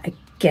try that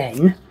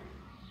again.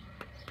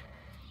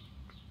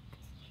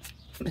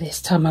 But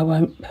this time I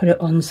won't put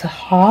it on so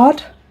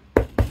hard.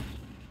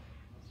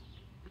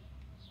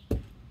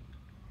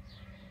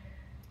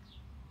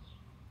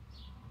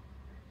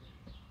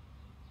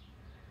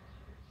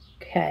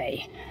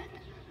 Okay,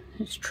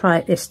 let's try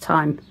it this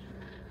time.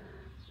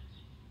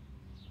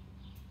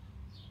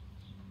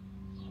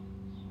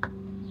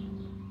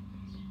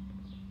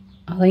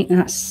 I think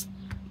that's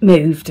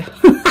moved.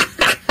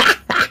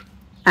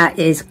 That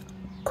is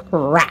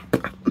crap.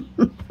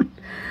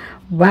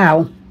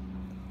 Wow.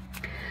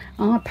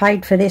 I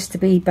paid for this to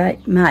be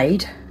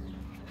made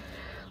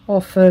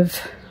off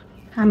of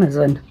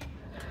Amazon.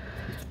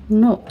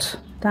 Not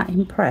that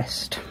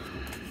impressed.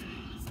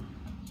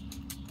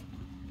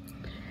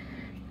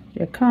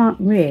 You can't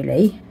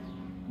really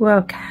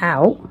work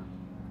out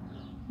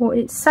what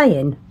it's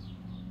saying.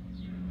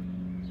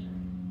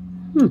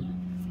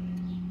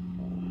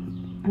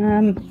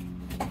 Let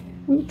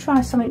me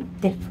try something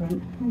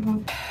different. I'm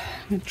going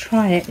to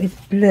try it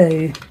with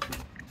blue.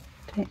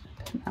 Put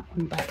that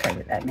one back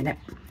over there a minute.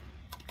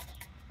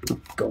 Oh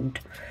God,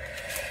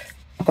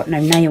 I've got no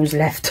nails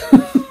left.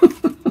 Right.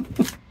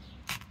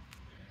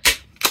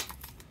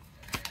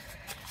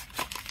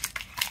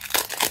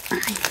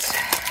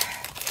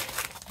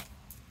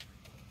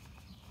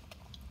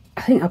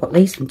 I think I got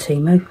these from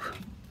Temu.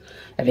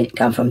 Everything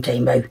come from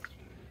Temu.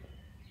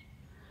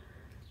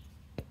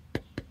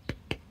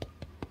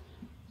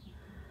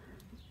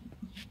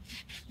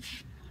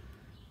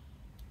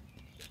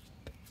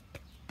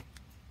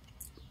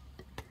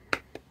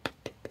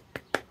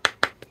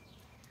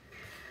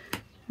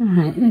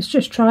 Alright, let's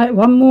just try it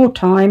one more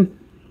time.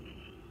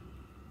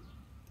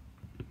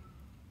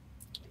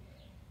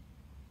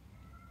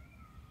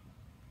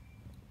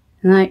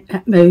 No,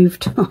 that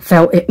moved. I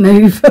felt it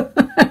move.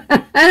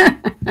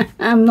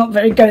 I'm not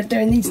very good at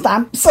doing these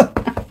stamps.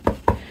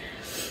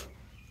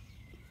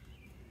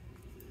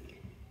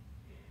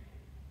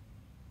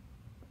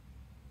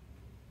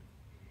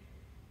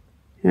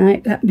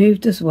 Right, that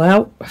moved as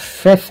well.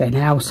 Flipping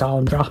hell,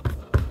 Sandra.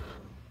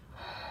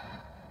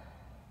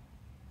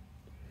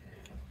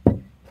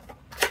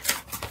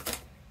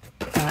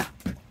 Right.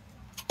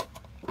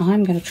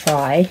 I'm going to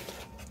try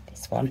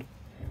this one.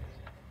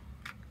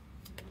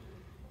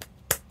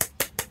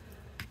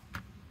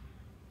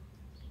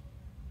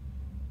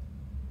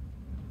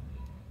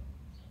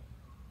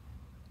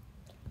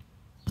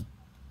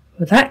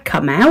 Will that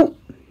come out?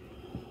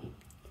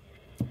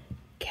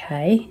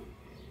 Okay,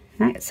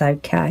 that's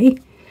okay.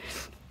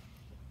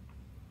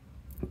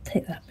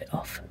 Take that bit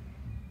off.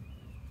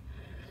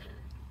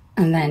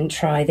 And then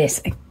try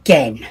this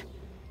again.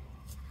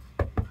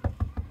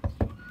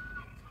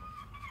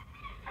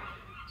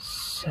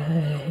 So,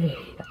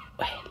 that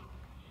way.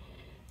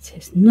 So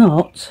it's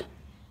not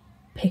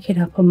picking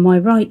up on my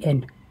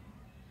writing.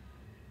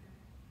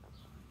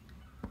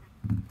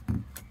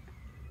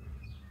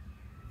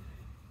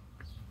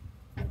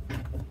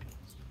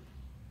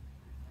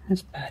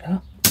 That's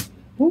better.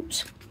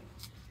 Oops.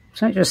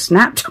 So it just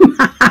snapped.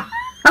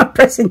 I'm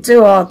pressing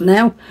too hard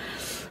now.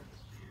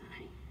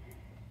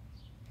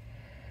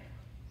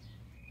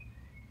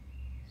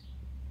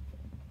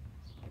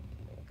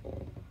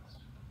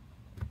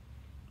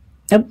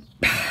 Nope.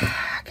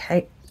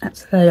 Okay,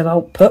 that's a load of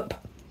old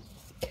pup.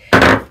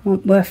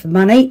 Not worth the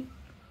money.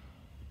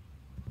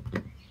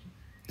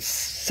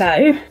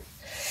 So,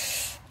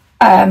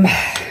 I'm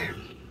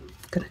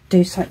going to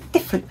do something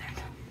different then.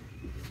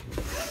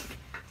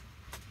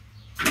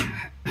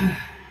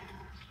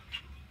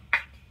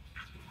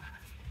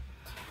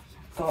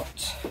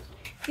 Got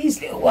these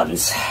little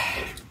ones,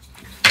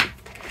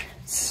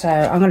 so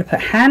I'm going to put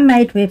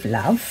handmade with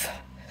love,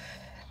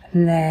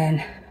 and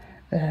then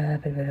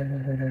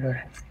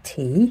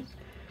T,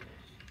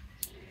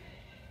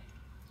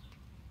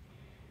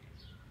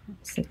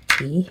 That's the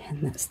T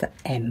and that's the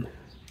M.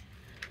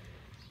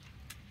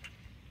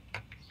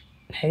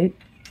 No.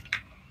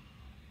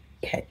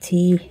 Yeah,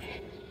 T,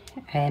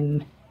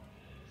 M,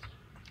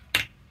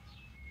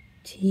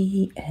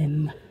 T,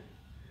 M,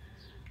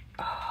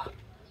 R.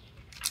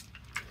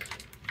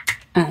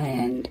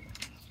 And,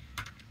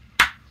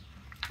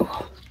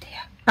 oh dear.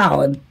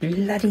 Oh, and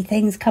bloody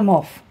things come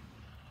off.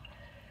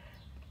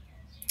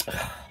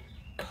 Oh,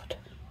 God.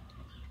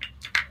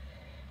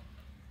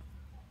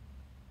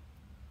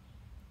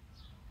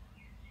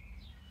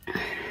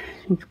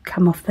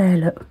 Come off there,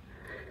 look.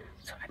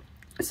 Sorry.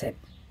 That's it.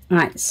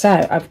 Right,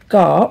 so I've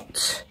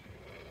got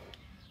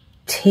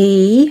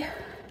T,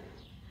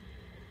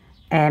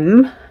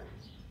 M,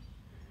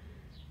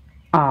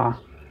 R.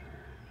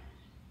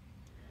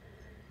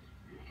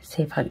 Let's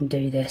see if I can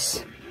do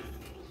this.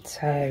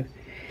 So,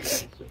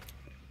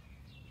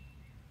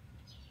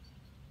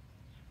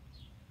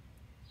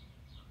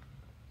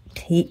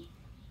 T,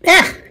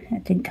 that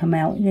didn't come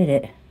out, did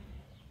it?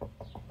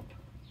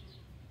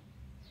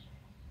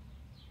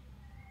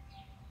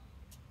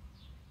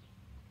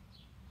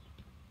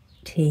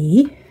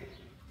 T.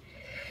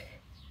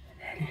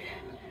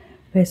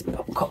 Where's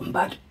Cotton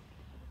Bud?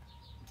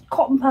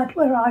 Cotton Bud,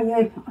 where are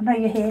you? I know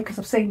you're here because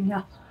I've seen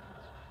you.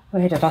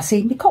 Where did I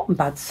see my cotton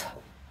buds?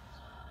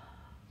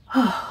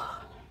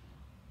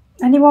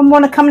 Anyone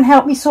want to come and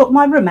help me sort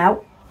my room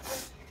out?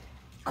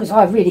 Because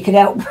I really could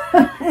help.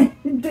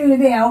 Do with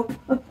the help.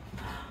 Have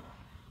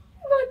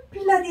I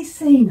bloody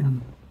seen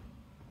them?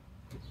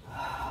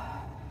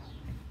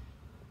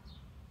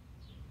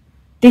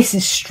 This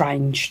is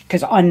strange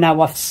because I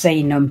know I've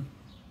seen them.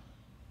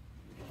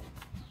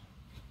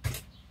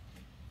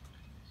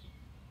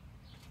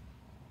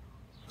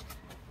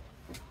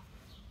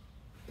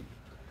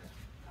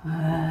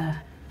 I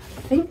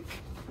think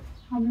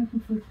I'm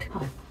looking for a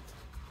tub.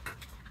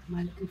 Am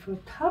I looking for a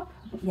tub?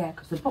 Yeah,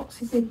 because the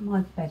box is in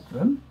my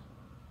bedroom.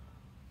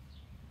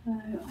 So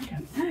I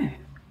don't know.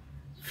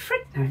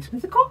 Frick knows where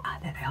they've got. Ah,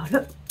 there they are.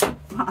 Look,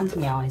 right under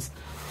my eyes.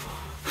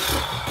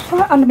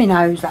 Right under my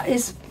nose, that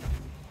is.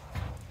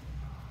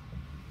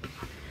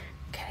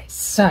 Okay,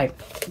 so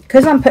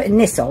because I'm putting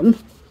this on,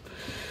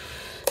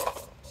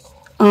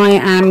 I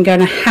am going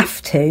to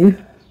have to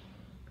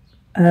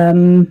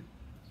I'm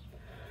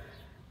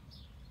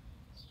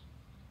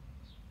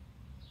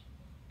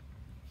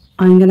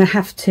going to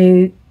have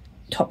to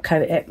top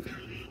coat it.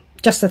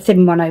 Just a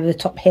thin one over the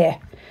top here.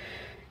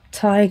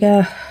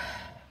 Tiger,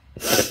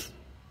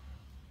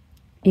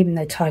 even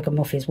though tiger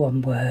moth is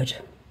one word.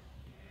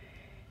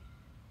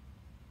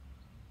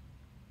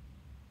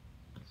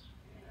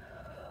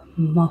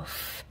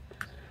 Moth.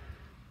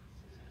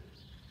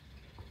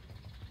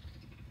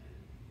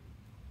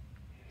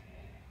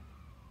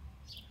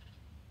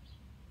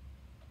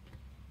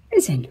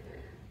 Resin.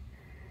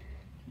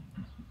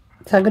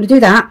 So I'm going to do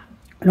that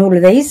on all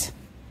of these.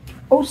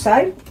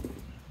 Also,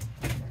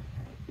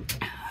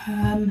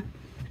 I'll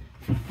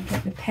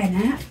get the pen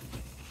out.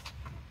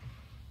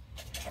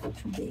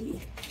 Which will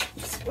be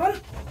this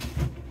one.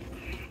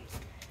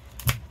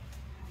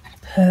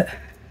 Put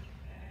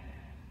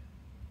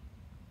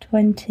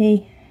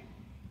 20,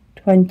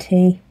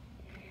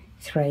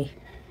 23.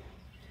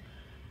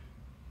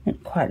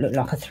 Doesn't quite look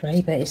like a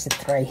 3, but it's a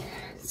 3.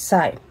 So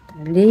I'm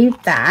going to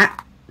leave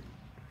that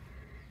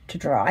to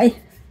dry.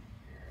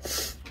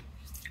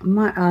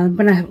 What I'm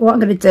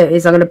going to do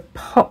is I'm going to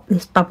pop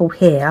this bubble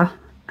here,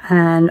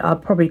 and I'll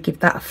probably give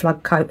that a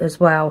flood coat as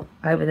well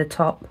over the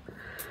top.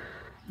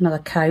 Another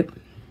coat.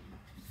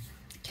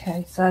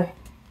 Okay, so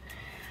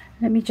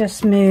let me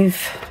just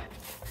move.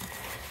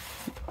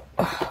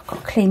 Oh, I've got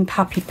a clean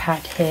puppy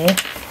pad here.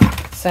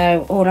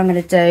 So all I'm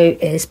going to do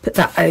is put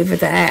that over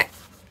there,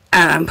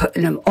 and I'm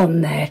putting them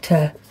on there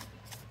to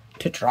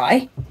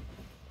dry.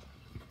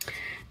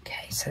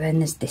 Okay, so then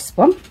there's this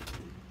one.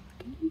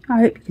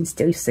 I hope you can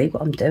still see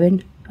what I'm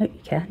doing. I hope you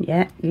can.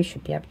 Yeah, you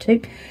should be able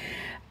to.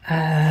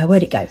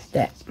 Where'd it go?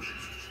 There.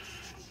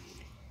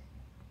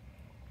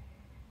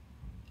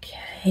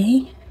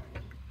 Okay.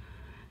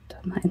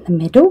 Done that in the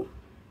middle.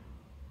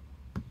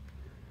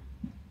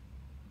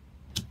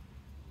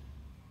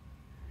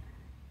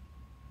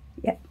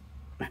 Yep,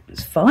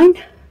 that's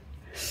fine.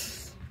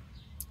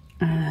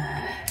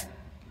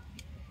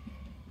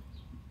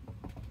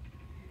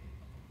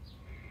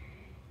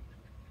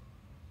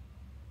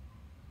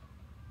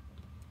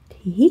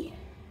 T.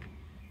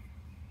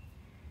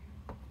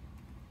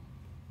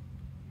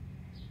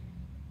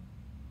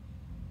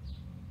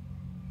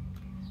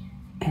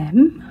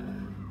 M.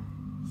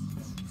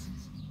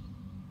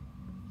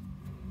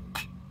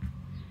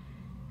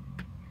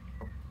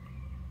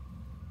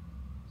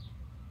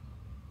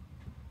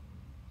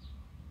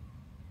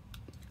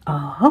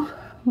 R.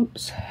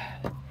 Oops.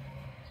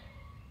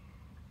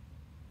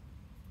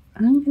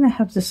 I'm going to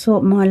have to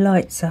sort my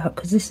lights out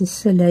because this is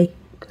silly.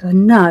 Because I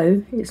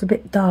know it's a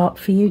bit dark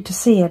for you to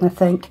see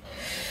anything.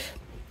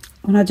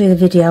 When I do the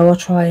video, I'll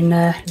try and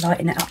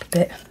lighten it up a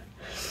bit.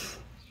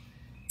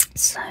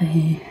 So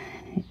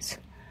it's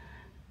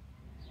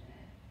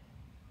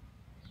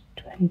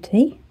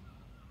 20,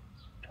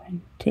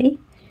 20,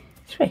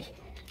 23.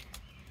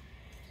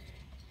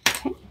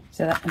 Okay,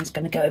 so that one's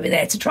going to go over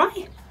there to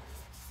dry.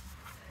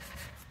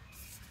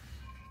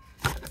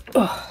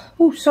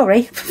 Oh,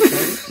 sorry.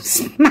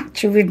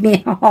 Smacked you with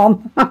my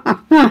arm.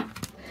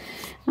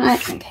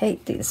 Right, okay,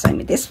 do the same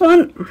with this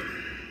one.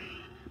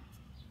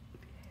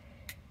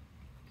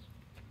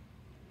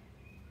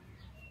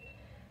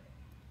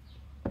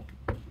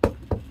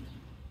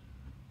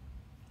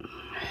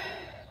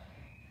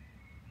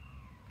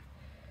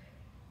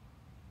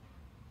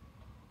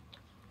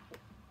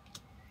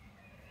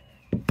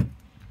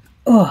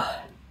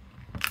 Oh,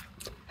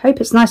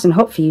 hope it's nice and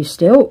hot for you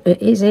still. It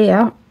is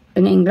here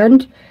in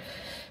England.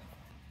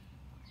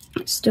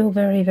 It's still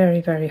very,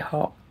 very, very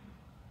hot.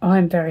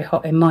 I'm very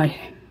hot in my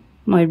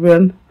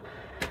room.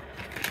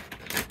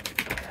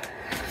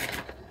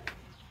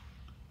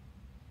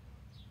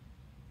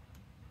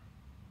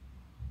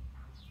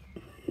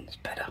 It's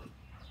better.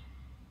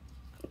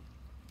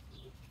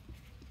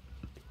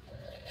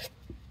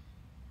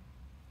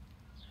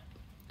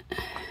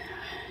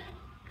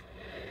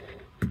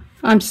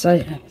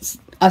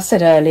 I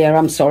said earlier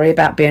I'm sorry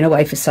about being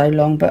away for so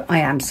long, but I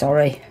am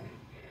sorry.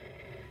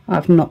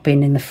 I've not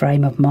been in the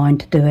frame of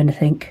mind to do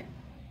anything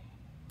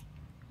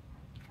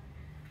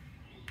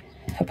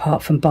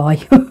apart from buy.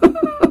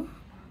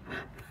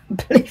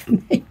 Believe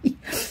me,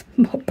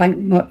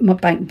 my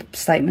bank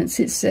statement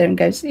sits there and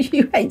goes,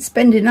 you ain't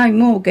spending no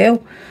more,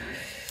 girl.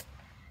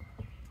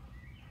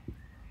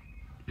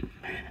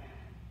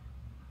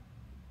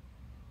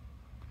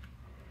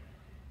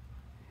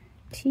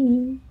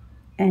 TM.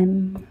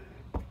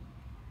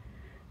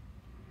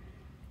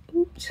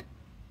 Oops.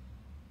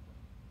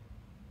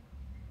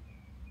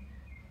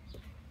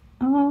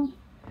 Oh,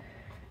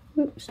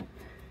 oops.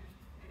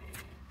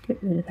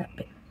 Get rid of that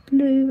bit of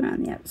blue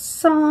around the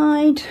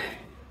outside.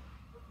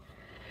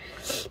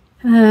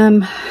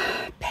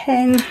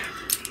 Pen.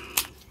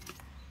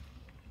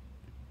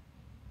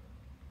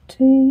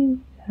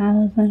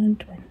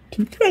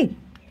 2023.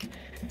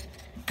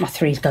 My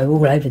threes go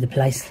all over the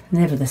place,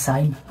 never the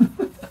same.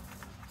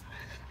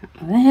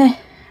 There,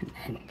 and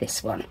then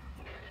this one.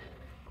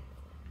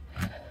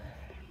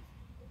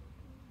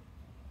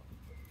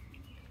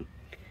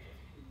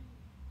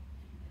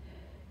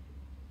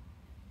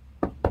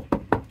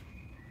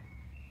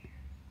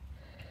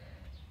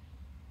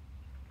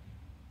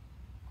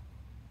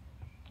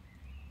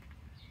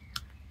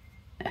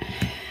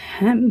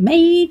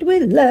 Made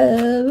with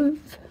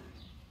love.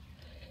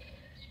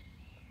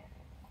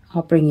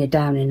 I'll bring you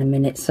down in a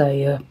minute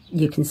so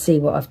you can see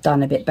what I've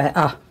done a bit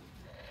better.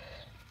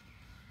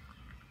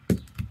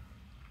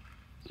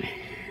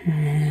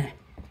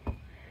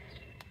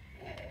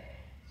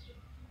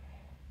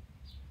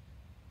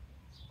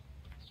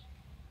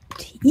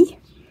 T.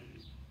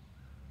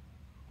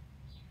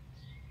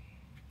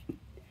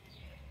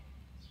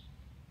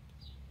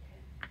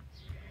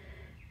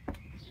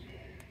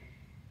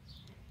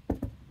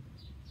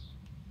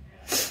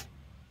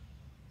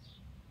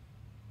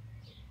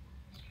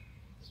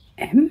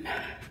 M.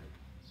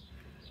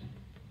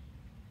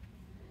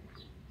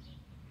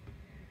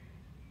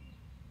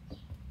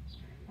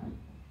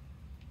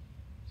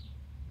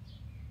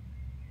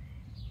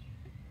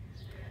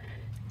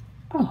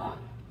 Oh.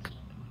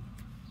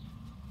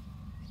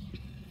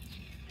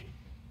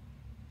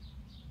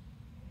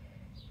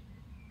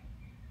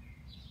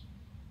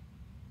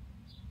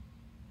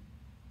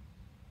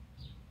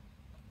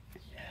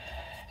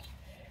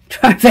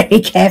 Try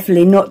very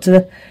carefully not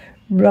to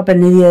rub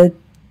any of the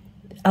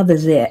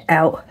others there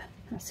out.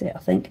 That's it, I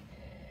think.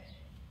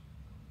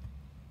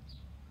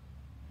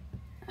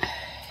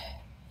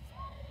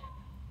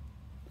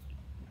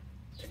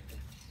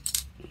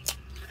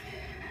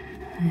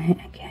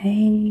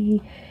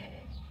 Okay,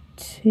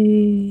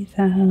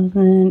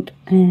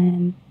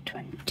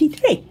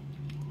 2023.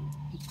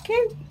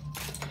 Okay,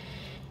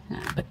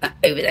 I'll put that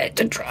over there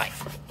to dry.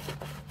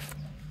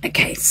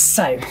 Okay,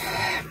 so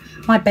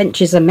my bench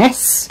is a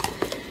mess,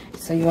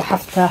 so you'll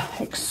have to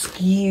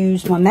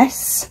excuse my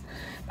mess.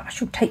 But I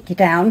shall take you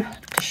down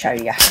to show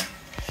you.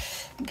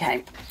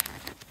 Okay.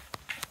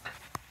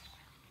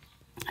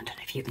 I don't know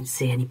if you can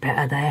see any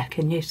better there.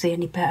 Can you see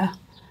any better?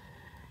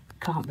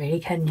 Can't really,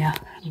 can you?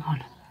 Hang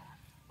on.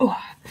 Oh,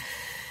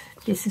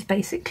 this is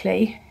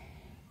basically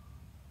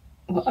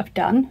what I've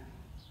done.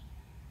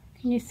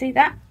 Can you see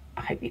that?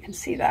 I hope you can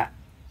see that.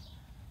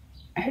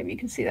 I hope you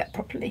can see that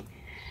properly.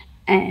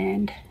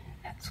 And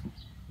that's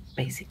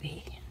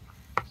basically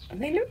what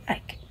they look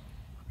like.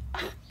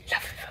 Oh,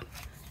 love with them.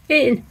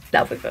 In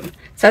love with them.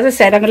 So as I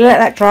said, I'm going to let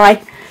that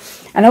dry.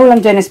 And all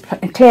I'm doing is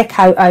put a clear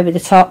coat over the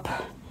top.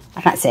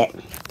 And that's it.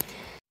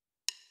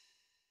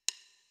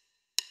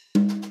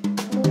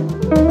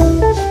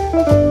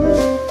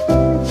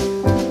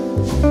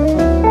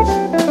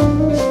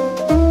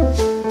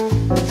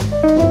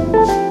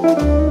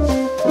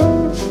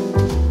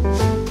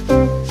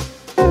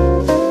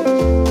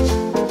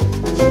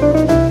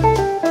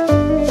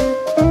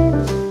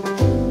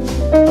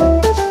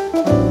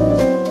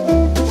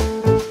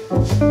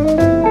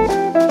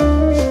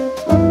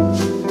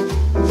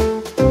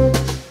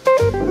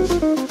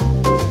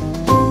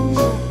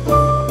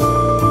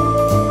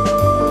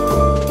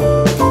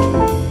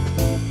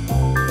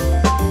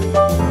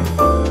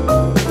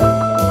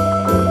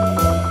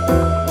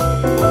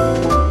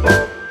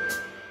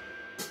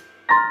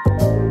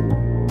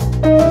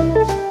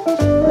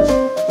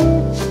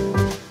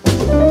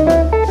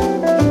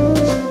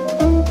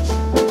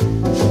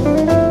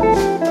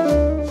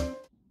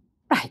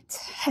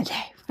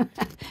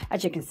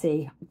 as you can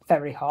see,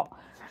 very hot.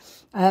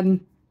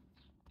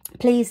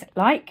 Please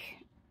like,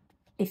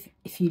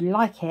 if you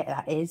like it,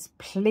 that is,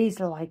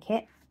 please like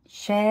it,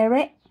 share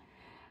it,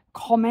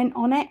 comment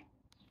on it.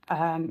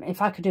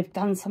 If I could have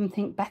done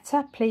something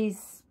better,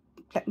 please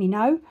let me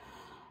know.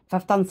 If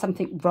I've done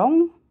something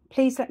wrong,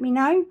 please let me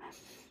know.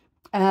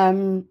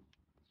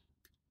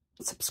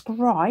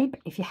 Subscribe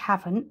if you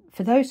haven't.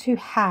 For those who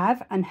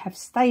have and have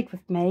stayed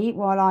with me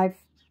while I've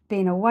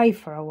been away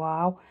for a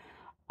while,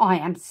 I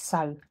am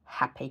so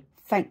happy.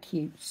 Thank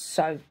you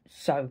so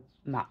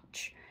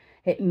much.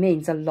 It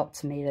means a lot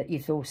to me that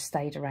you've all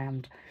stayed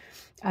around.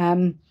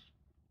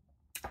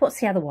 What's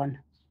the other one?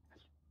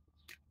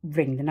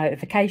 Ring the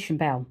notification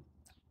bell.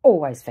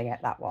 Always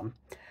forget that one.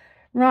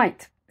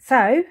 Right,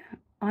 so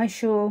I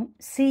shall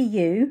see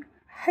you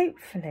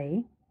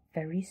hopefully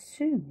very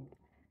soon.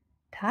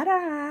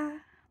 Ta-da!